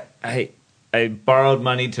 I borrowed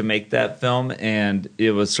money to make that film, and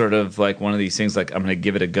it was sort of like one of these things, like, I'm going to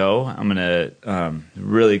give it a go. I'm going to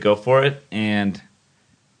really go for it. And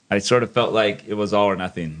I sort of felt like it was all or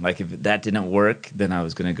nothing. Like, if that didn't work, then I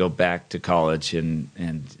was going to go back to college and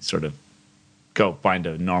sort of go find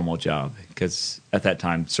a normal job. Because at that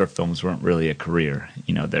time, surf films weren't really a career.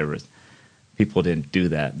 People didn't do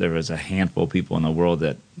that. There was a handful of people in the world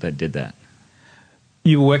that did that.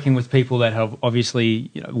 You were working with people that have obviously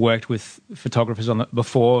worked with photographers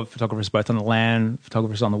photographers both on the land,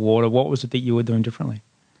 photographers on the water. What was it that you were doing differently?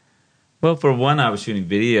 Well, for one, I was shooting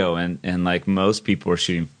video, and like most people were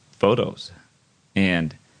shooting photos.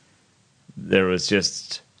 And there was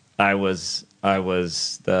just, he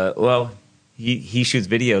shoots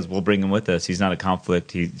videos, we'll bring him with us. He's not a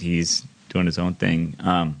conflict. He's doing his own thing.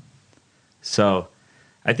 So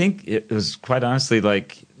I think it was quite honestly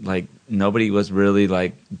like nobody was really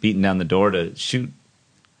like beating down the door to shoot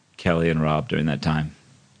Kelly and Rob during that time.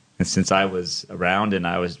 And since I was around and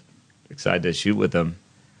I was excited to shoot with them,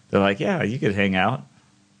 they're like, yeah, you could hang out.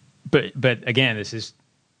 But again, this is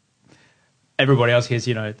everybody else hears,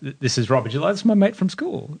 this is Rob. But you're like, this is my mate from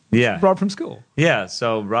school. Yeah. Rob from school. Yeah.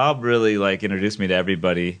 So Rob really introduced me to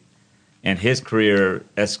everybody, and his career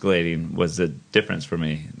escalating was the difference for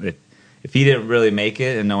me. If he didn't really make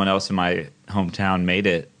it and no one else in my hometown made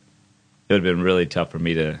it, it would have been really tough for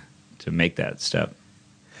me to make that step.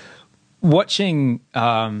 Watching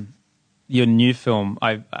your new film,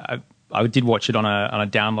 I did watch it on a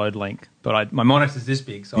download link, but my monitor's this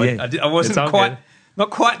big, so yeah, I wasn't good. Not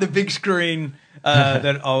quite the big screen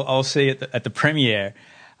that I'll see at the premiere.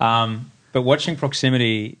 But watching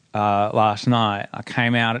Proximity last night, I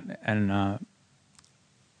came out and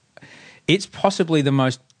it's possibly the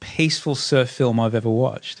most peaceful surf film I've ever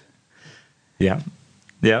watched. Yeah.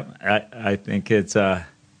 I think it's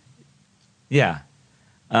yeah.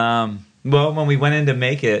 Well, when we went in to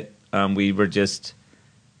make it, we were just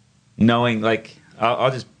knowing,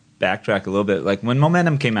 I'll just backtrack a little bit. Like, when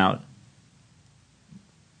Momentum came out,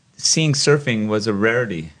 seeing surfing was a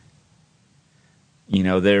rarity. It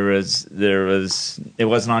wasn't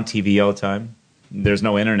on TV all the time. There's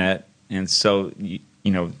no internet, and so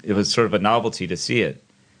it was sort of a novelty to see it.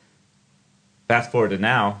 Fast forward to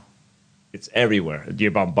now, it's everywhere.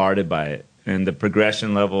 You're bombarded by it, and the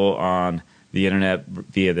progression level on the internet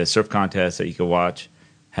via the surf contests that you can watch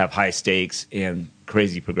have high stakes and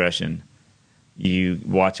crazy progression. You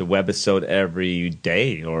watch a webisode every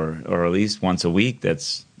day or at least once a week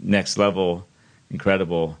that's next level,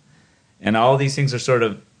 incredible. And all these things are sort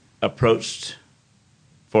of approached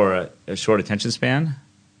for a short attention span.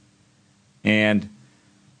 And,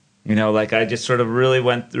 I just sort of really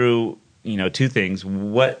went through, two things.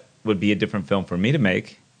 What would be a different film for me to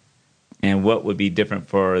make, and what would be different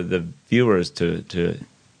for the viewers to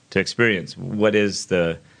experience? What is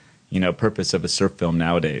the, purpose of a surf film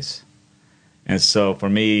nowadays? And so for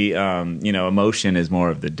me, emotion is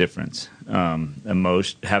more of the difference.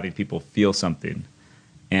 Having people feel something,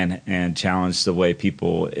 and challenge the way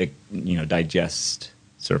people, digest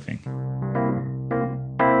surfing.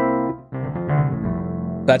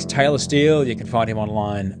 That's Taylor Steele. You can find him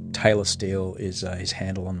online. Taylor Steele is his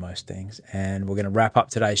handle on most things. And we're going to wrap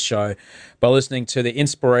up today's show by listening to the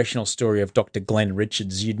inspirational story of Dr. Glenn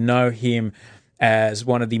Richards. You'd know him as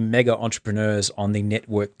one of the mega entrepreneurs on the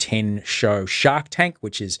Network 10 show Shark Tank,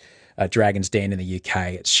 which is Dragon's Den in the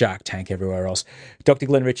UK. It's Shark Tank everywhere else. Dr.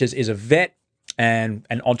 Glenn Richards is a vet and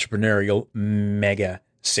an entrepreneurial mega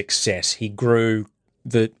success. He grew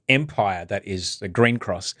the empire that is the Green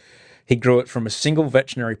Cross He grew it from a single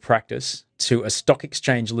veterinary practice to a stock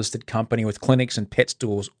exchange listed company with clinics and pet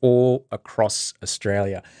stores all across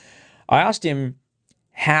Australia. I asked him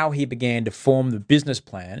how he began to form the business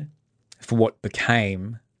plan for what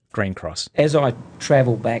became Green Cross. As I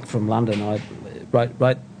travelled back from London, I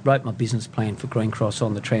wrote my business plan for Green Cross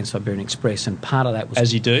on the Trans-Siberian Express, and part of that was...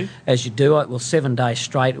 As you do? As you do. Well, 7 days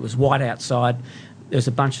straight. It was white outside. There was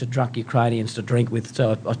a bunch of drunk Ukrainians to drink with,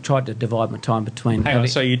 so I tried to divide my time between... Hang on,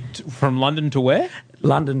 so you from London to where?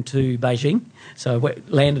 London to Beijing. So I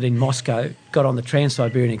landed in Moscow, got on the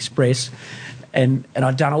Trans-Siberian Express, and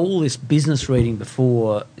I'd done all this business reading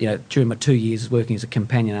before, during my 2 years working as a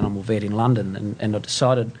companion animal vet in London, and I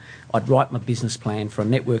decided I'd write my business plan for a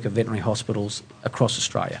network of veterinary hospitals across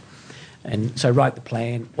Australia. And so I wrote the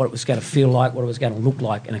plan, what it was going to feel like, what it was going to look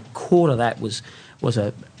like, and a core to that was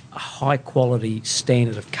a high-quality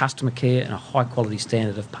standard of customer care and a high-quality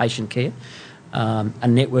standard of patient care, a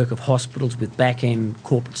network of hospitals with back-end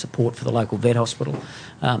corporate support for the local vet hospital.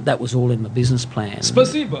 That was all in my business plan.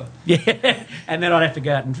 Spasibo. Yeah, and then I'd have to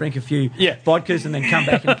go out and drink a few vodkas and then come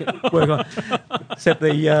back and work on. Except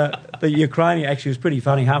the Ukrainian actually was pretty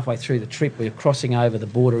funny. Halfway through the trip, we were crossing over the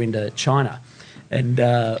border into China, and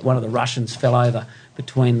one of the Russians fell over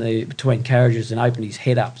between carriages and opened his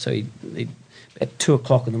head up. So he at 2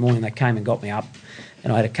 o'clock in the morning, they came and got me up,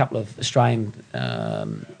 and I had a couple of Australian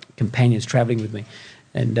companions travelling with me,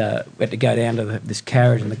 and we had to go down to this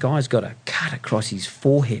carriage, and the guy's got a cut across his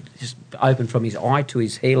forehead, just open from his eye to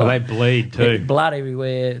his hairline. Well, they bleed too. Blood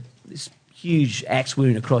everywhere, this huge axe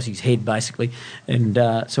wound across his head, basically, and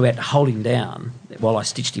so we had to hold him down while I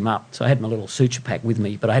stitched him up. So I had my little suture pack with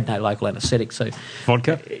me, but I had no local anaesthetic. So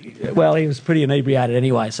vodka? Well, he was pretty inebriated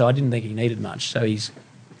anyway, so I didn't think he needed much. So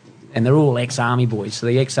and they're all ex-army boys. So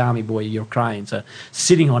the ex-army boy Ukrainians are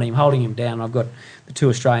sitting on him, holding him down. I've got the 2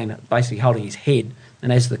 Australian basically holding his head,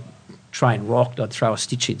 and as the train rocked, I'd throw a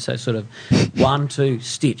stitch in. So sort of 1, 2,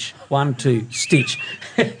 stitch, 1, 2, stitch.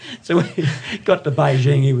 So we got to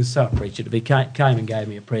Beijing. He was so appreciative. He came and gave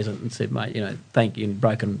me a present and said, "Mate, thank you," in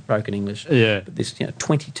broken English. Yeah. But this,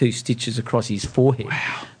 22 stitches across his forehead.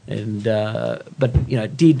 Wow. And but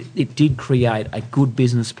it did create a good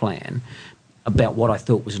business plan about what I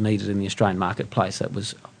thought was needed in the Australian marketplace. That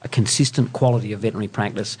was a consistent quality of veterinary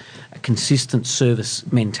practice, a consistent service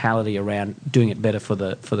mentality around doing it better for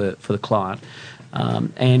the client,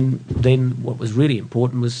 and then what was really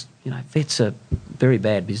important was vets are very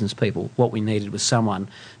bad business people. What we needed was someone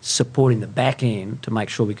supporting the back end to make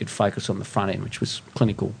sure we could focus on the front end, which was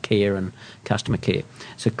clinical care and customer care.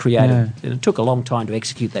 So it took a long time to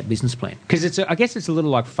execute that business plan. Because I guess it's a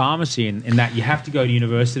little like pharmacy in that you have to go to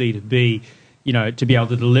university to be to be able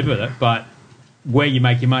to deliver it, but where you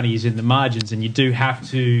make your money is in the margins, and you do have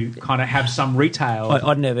to kind of have some retail.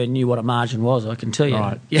 I never knew what a margin was, I can tell you.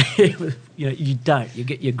 Right. Yeah, you don't.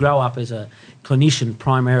 You grow up as a clinician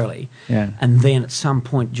primarily, and then at some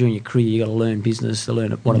point during your career, you got to learn business, to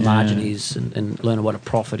learn what a margin is, and learn what a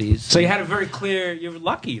profit is. So you had a very clear. You're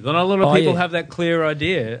lucky. Not a lot of people have that clear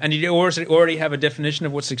idea, and you already have a definition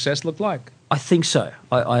of what success looked like. I think so.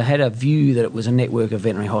 I had a view that it was a network of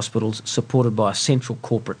veterinary hospitals supported by a central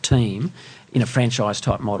corporate team in a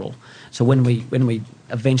franchise-type model. So when we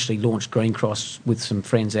eventually launched Green Cross with some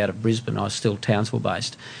friends out of Brisbane, I was still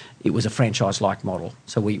Townsville-based, it was a franchise-like model.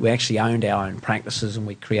 So we actually owned our own practices, and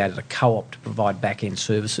we created a co-op to provide back-end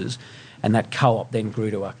services. And that co-op then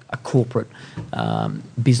grew to a corporate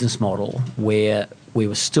business model where we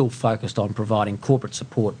were still focused on providing corporate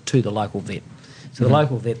support to the local vet. So the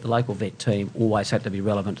local vet team always had to be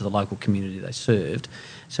relevant to the local community they served.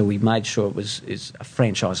 So we made sure it was a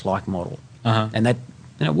franchise-like model, and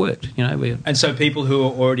that worked. And so people who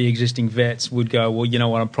are already existing vets would go, well, you know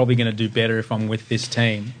what, I'm probably going to do better if I'm with this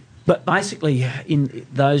team. But basically, in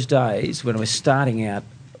those days when I was starting out,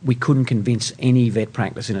 we couldn't convince any vet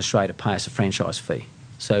practice in Australia to pay us a franchise fee.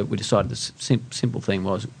 So we decided the simple thing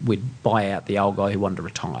was we'd buy out the old guy who wanted to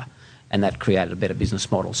retire. And that created a better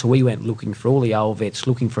business model. So we went looking for all the old vets,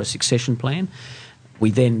 looking for a succession plan.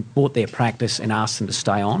 We then bought their practice and asked them to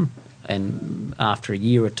stay on. And after a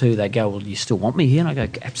year or two, they go, well, do you still want me here? And I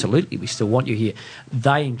go, absolutely, we still want you here.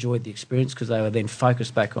 They enjoyed the experience because they were then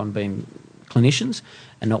focused back on being clinicians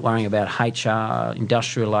and not worrying about HR,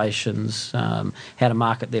 industrial relations, how to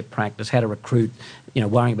market their practice, how to recruit,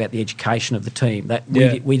 worrying about the education of the team.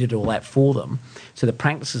 We did all that for them. So the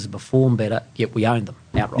practices performed better, yet we owned them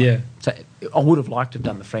outright. Yeah. So I would have liked to have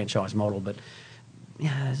done the franchise model, but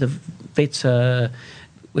the vets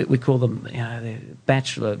we call them the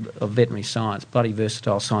Bachelor of Veterinary Science, bloody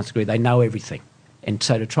versatile science degree. They know everything. And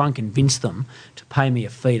so to try and convince them to pay me a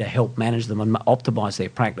fee to help manage them and optimise their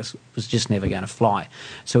practice was just never going to fly.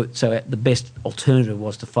 So the best alternative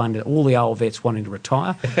was to find all the old vets wanting to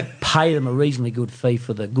retire, pay them a reasonably good fee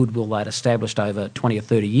for the goodwill they'd established over 20 or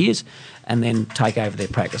 30 years, and then take over their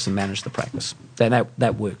practice and manage the practice. So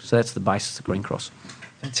that worked. So that's the basis of Green Cross.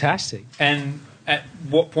 Fantastic. And at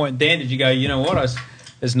what point then did you go, you know what,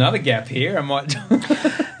 there's another gap here, I might...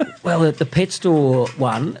 Well, at the pet store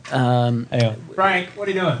one... Hang on. Frank, what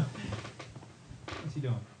are you doing? What's he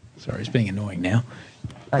doing? Sorry, he's being annoying now.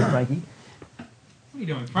 Hey, Frankie. What are you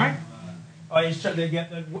doing, Frank? Oh, he's trying to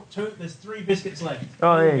get there's 3 biscuits left.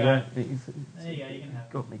 Oh, there you go. There you go, you can have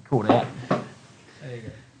it. Got me caught out. There you go.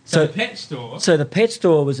 So the pet store... So the pet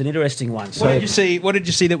store was an interesting one. What did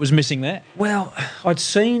you see that was missing there? Well, I'd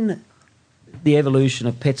seen the evolution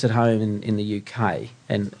of pets at home in the UK,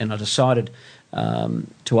 and I decided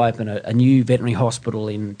to open a new veterinary hospital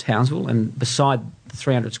in Townsville, and beside the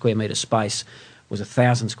 300 square metre space was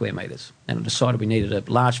 1,000 square metres, and I decided we needed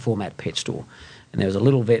a large format pet store. And there was a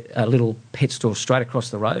little pet store straight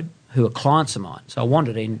across the road who are clients of mine. So I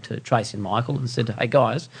wandered in to Tracy and Michael and said, hey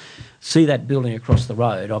guys, see that building across the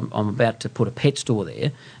road? I'm about to put a pet store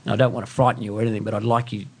there, and I don't want to frighten you or anything, but I'd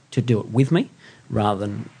like you to do it with me rather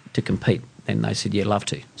than to compete. And they said, yeah, love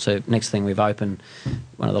to. So next thing, we've opened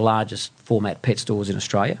one of the largest format pet stores in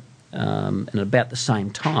Australia. And at about the same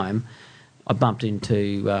time, I bumped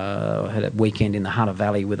into, I had a weekend in the Hunter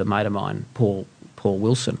Valley with a mate of mine, Paul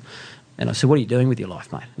Wilson. And I said, what are you doing with your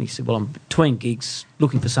life, mate? And he said, well, I'm between gigs,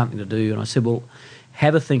 looking for something to do. And I said, well,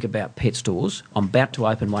 have a think about pet stores. I'm about to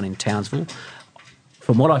open one in Townsville.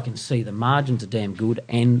 From what I can see, the margins are damn good,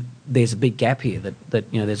 and there's a big gap here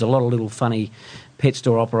that there's a lot of little funny pet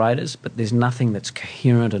store operators, but there's nothing that's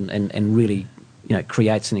coherent and really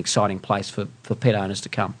creates an exciting place for pet owners to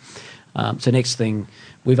come. So next thing,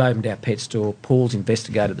 we've opened our pet store. Paul's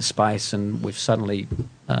investigated the space, and we've suddenly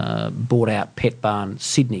bought out Pet Barn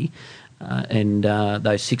Sydney, and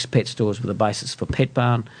those 6 pet stores were the basis for Pet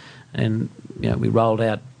Barn, and we rolled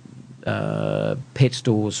out pet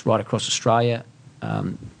stores right across Australia.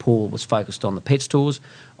 Paul was focused on the pet stores.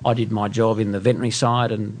 I did my job in the veterinary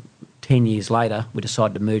side, and 10 years later, we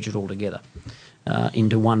decided to merge it all together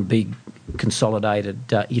into one big, consolidated,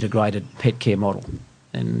 integrated pet care model.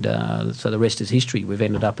 And so the rest is history. We've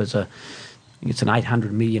ended up as it's an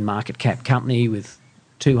 800 million market cap company with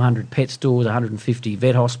 200 pet stores, 150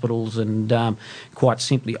 vet hospitals, and quite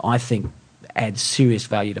simply, I think, adds serious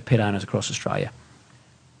value to pet owners across Australia.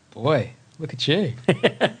 Boy, look at you.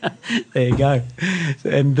 There you go.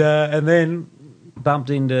 And then bumped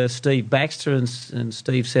into Steve Baxter, and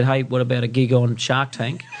Steve said, hey, what about a gig on Shark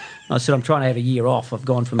Tank? And I said, I'm trying to have a year off. I've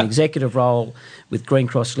gone from executive role with Green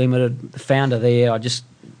Cross Limited, the founder there.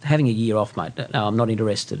 Having a year off, mate. No, I'm not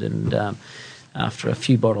interested. And after a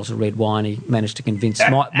few bottles of red wine, he managed to convince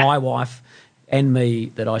my wife and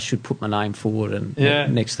me that I should put my name forward. And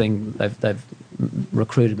next thing, they've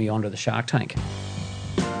recruited me onto the Shark Tank.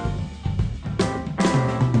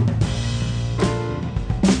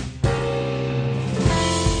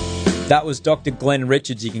 That was Dr. Glenn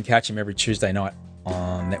Richards. You can catch him every Tuesday night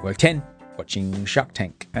on Network 10 watching Shark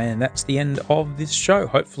Tank. And that's the end of this show.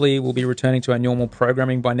 Hopefully we'll be returning to our normal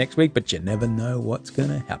programming by next week, but you never know what's going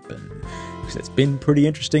to happen. Because it's been pretty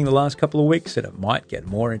interesting the last couple of weeks, and it might get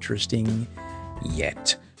more interesting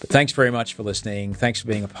yet. But thanks very much for listening. Thanks for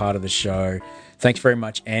being a part of the show. Thanks very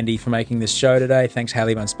much, Andy, for making this show today. Thanks,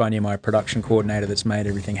 Haley Van Spunia, my production coordinator, that's made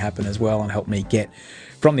everything happen as well and helped me get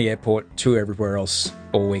from the airport to everywhere else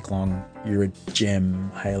all week long. You're a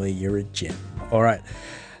gem, Haley. You're a gem. All right.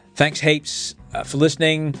 Thanks heaps for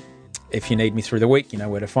listening. If you need me through the week, you know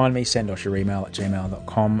where to find me. Send us your email at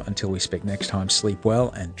gmail.com. Until we speak next time, sleep well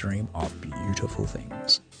and dream of beautiful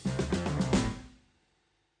things.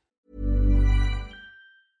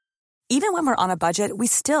 Even when we're on a budget, we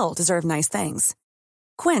still deserve nice things.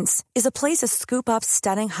 Quince is a place to scoop up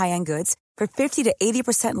stunning high-end goods for 50 to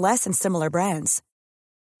 80% less than similar brands.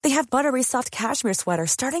 They have buttery soft cashmere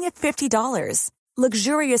sweaters starting at $50,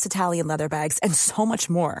 luxurious Italian leather bags, and so much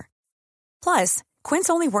more. Plus, Quince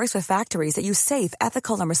only works with factories that use safe,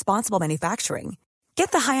 ethical, and responsible manufacturing.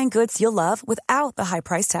 Get the high-end goods you'll love without the high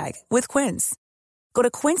price tag with Quince. Go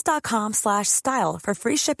to quince.com/style for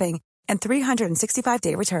free shipping and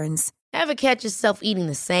 365-day returns. Ever catch yourself eating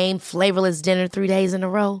the same flavorless dinner 3 days in a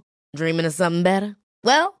row? Dreaming of something better?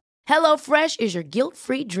 Well, HelloFresh is your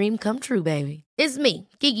guilt-free dream come true, baby. It's me,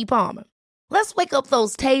 Keke Palmer. Let's wake up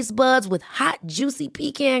those taste buds with hot, juicy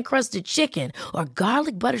pecan-crusted chicken or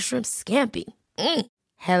garlic butter shrimp scampi.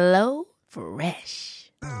 Hello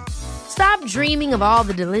Fresh. Stop dreaming of all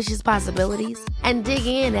the delicious possibilities and dig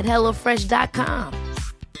in at HelloFresh.com.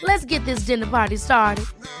 Let's get this dinner party started.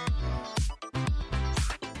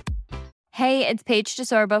 Hey, it's Paige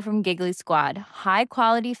DeSorbo from Giggly Squad. High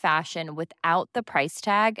quality fashion without the price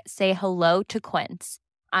tag. Say hello to Quince.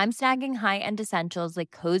 I'm snagging high-end essentials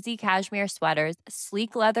like cozy cashmere sweaters,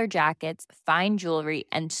 sleek leather jackets, fine jewelry,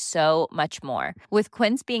 and so much more. With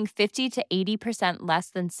Quince being 50 to 80% less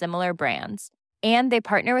than similar brands. And they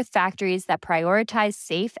partner with factories that prioritize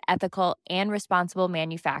safe, ethical, and responsible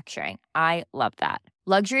manufacturing. I love that.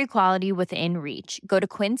 Luxury quality within reach. Go to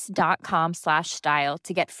quince.com/style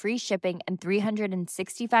to get free shipping and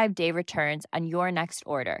 365-day returns on your next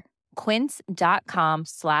order.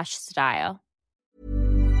 Quince.com/style.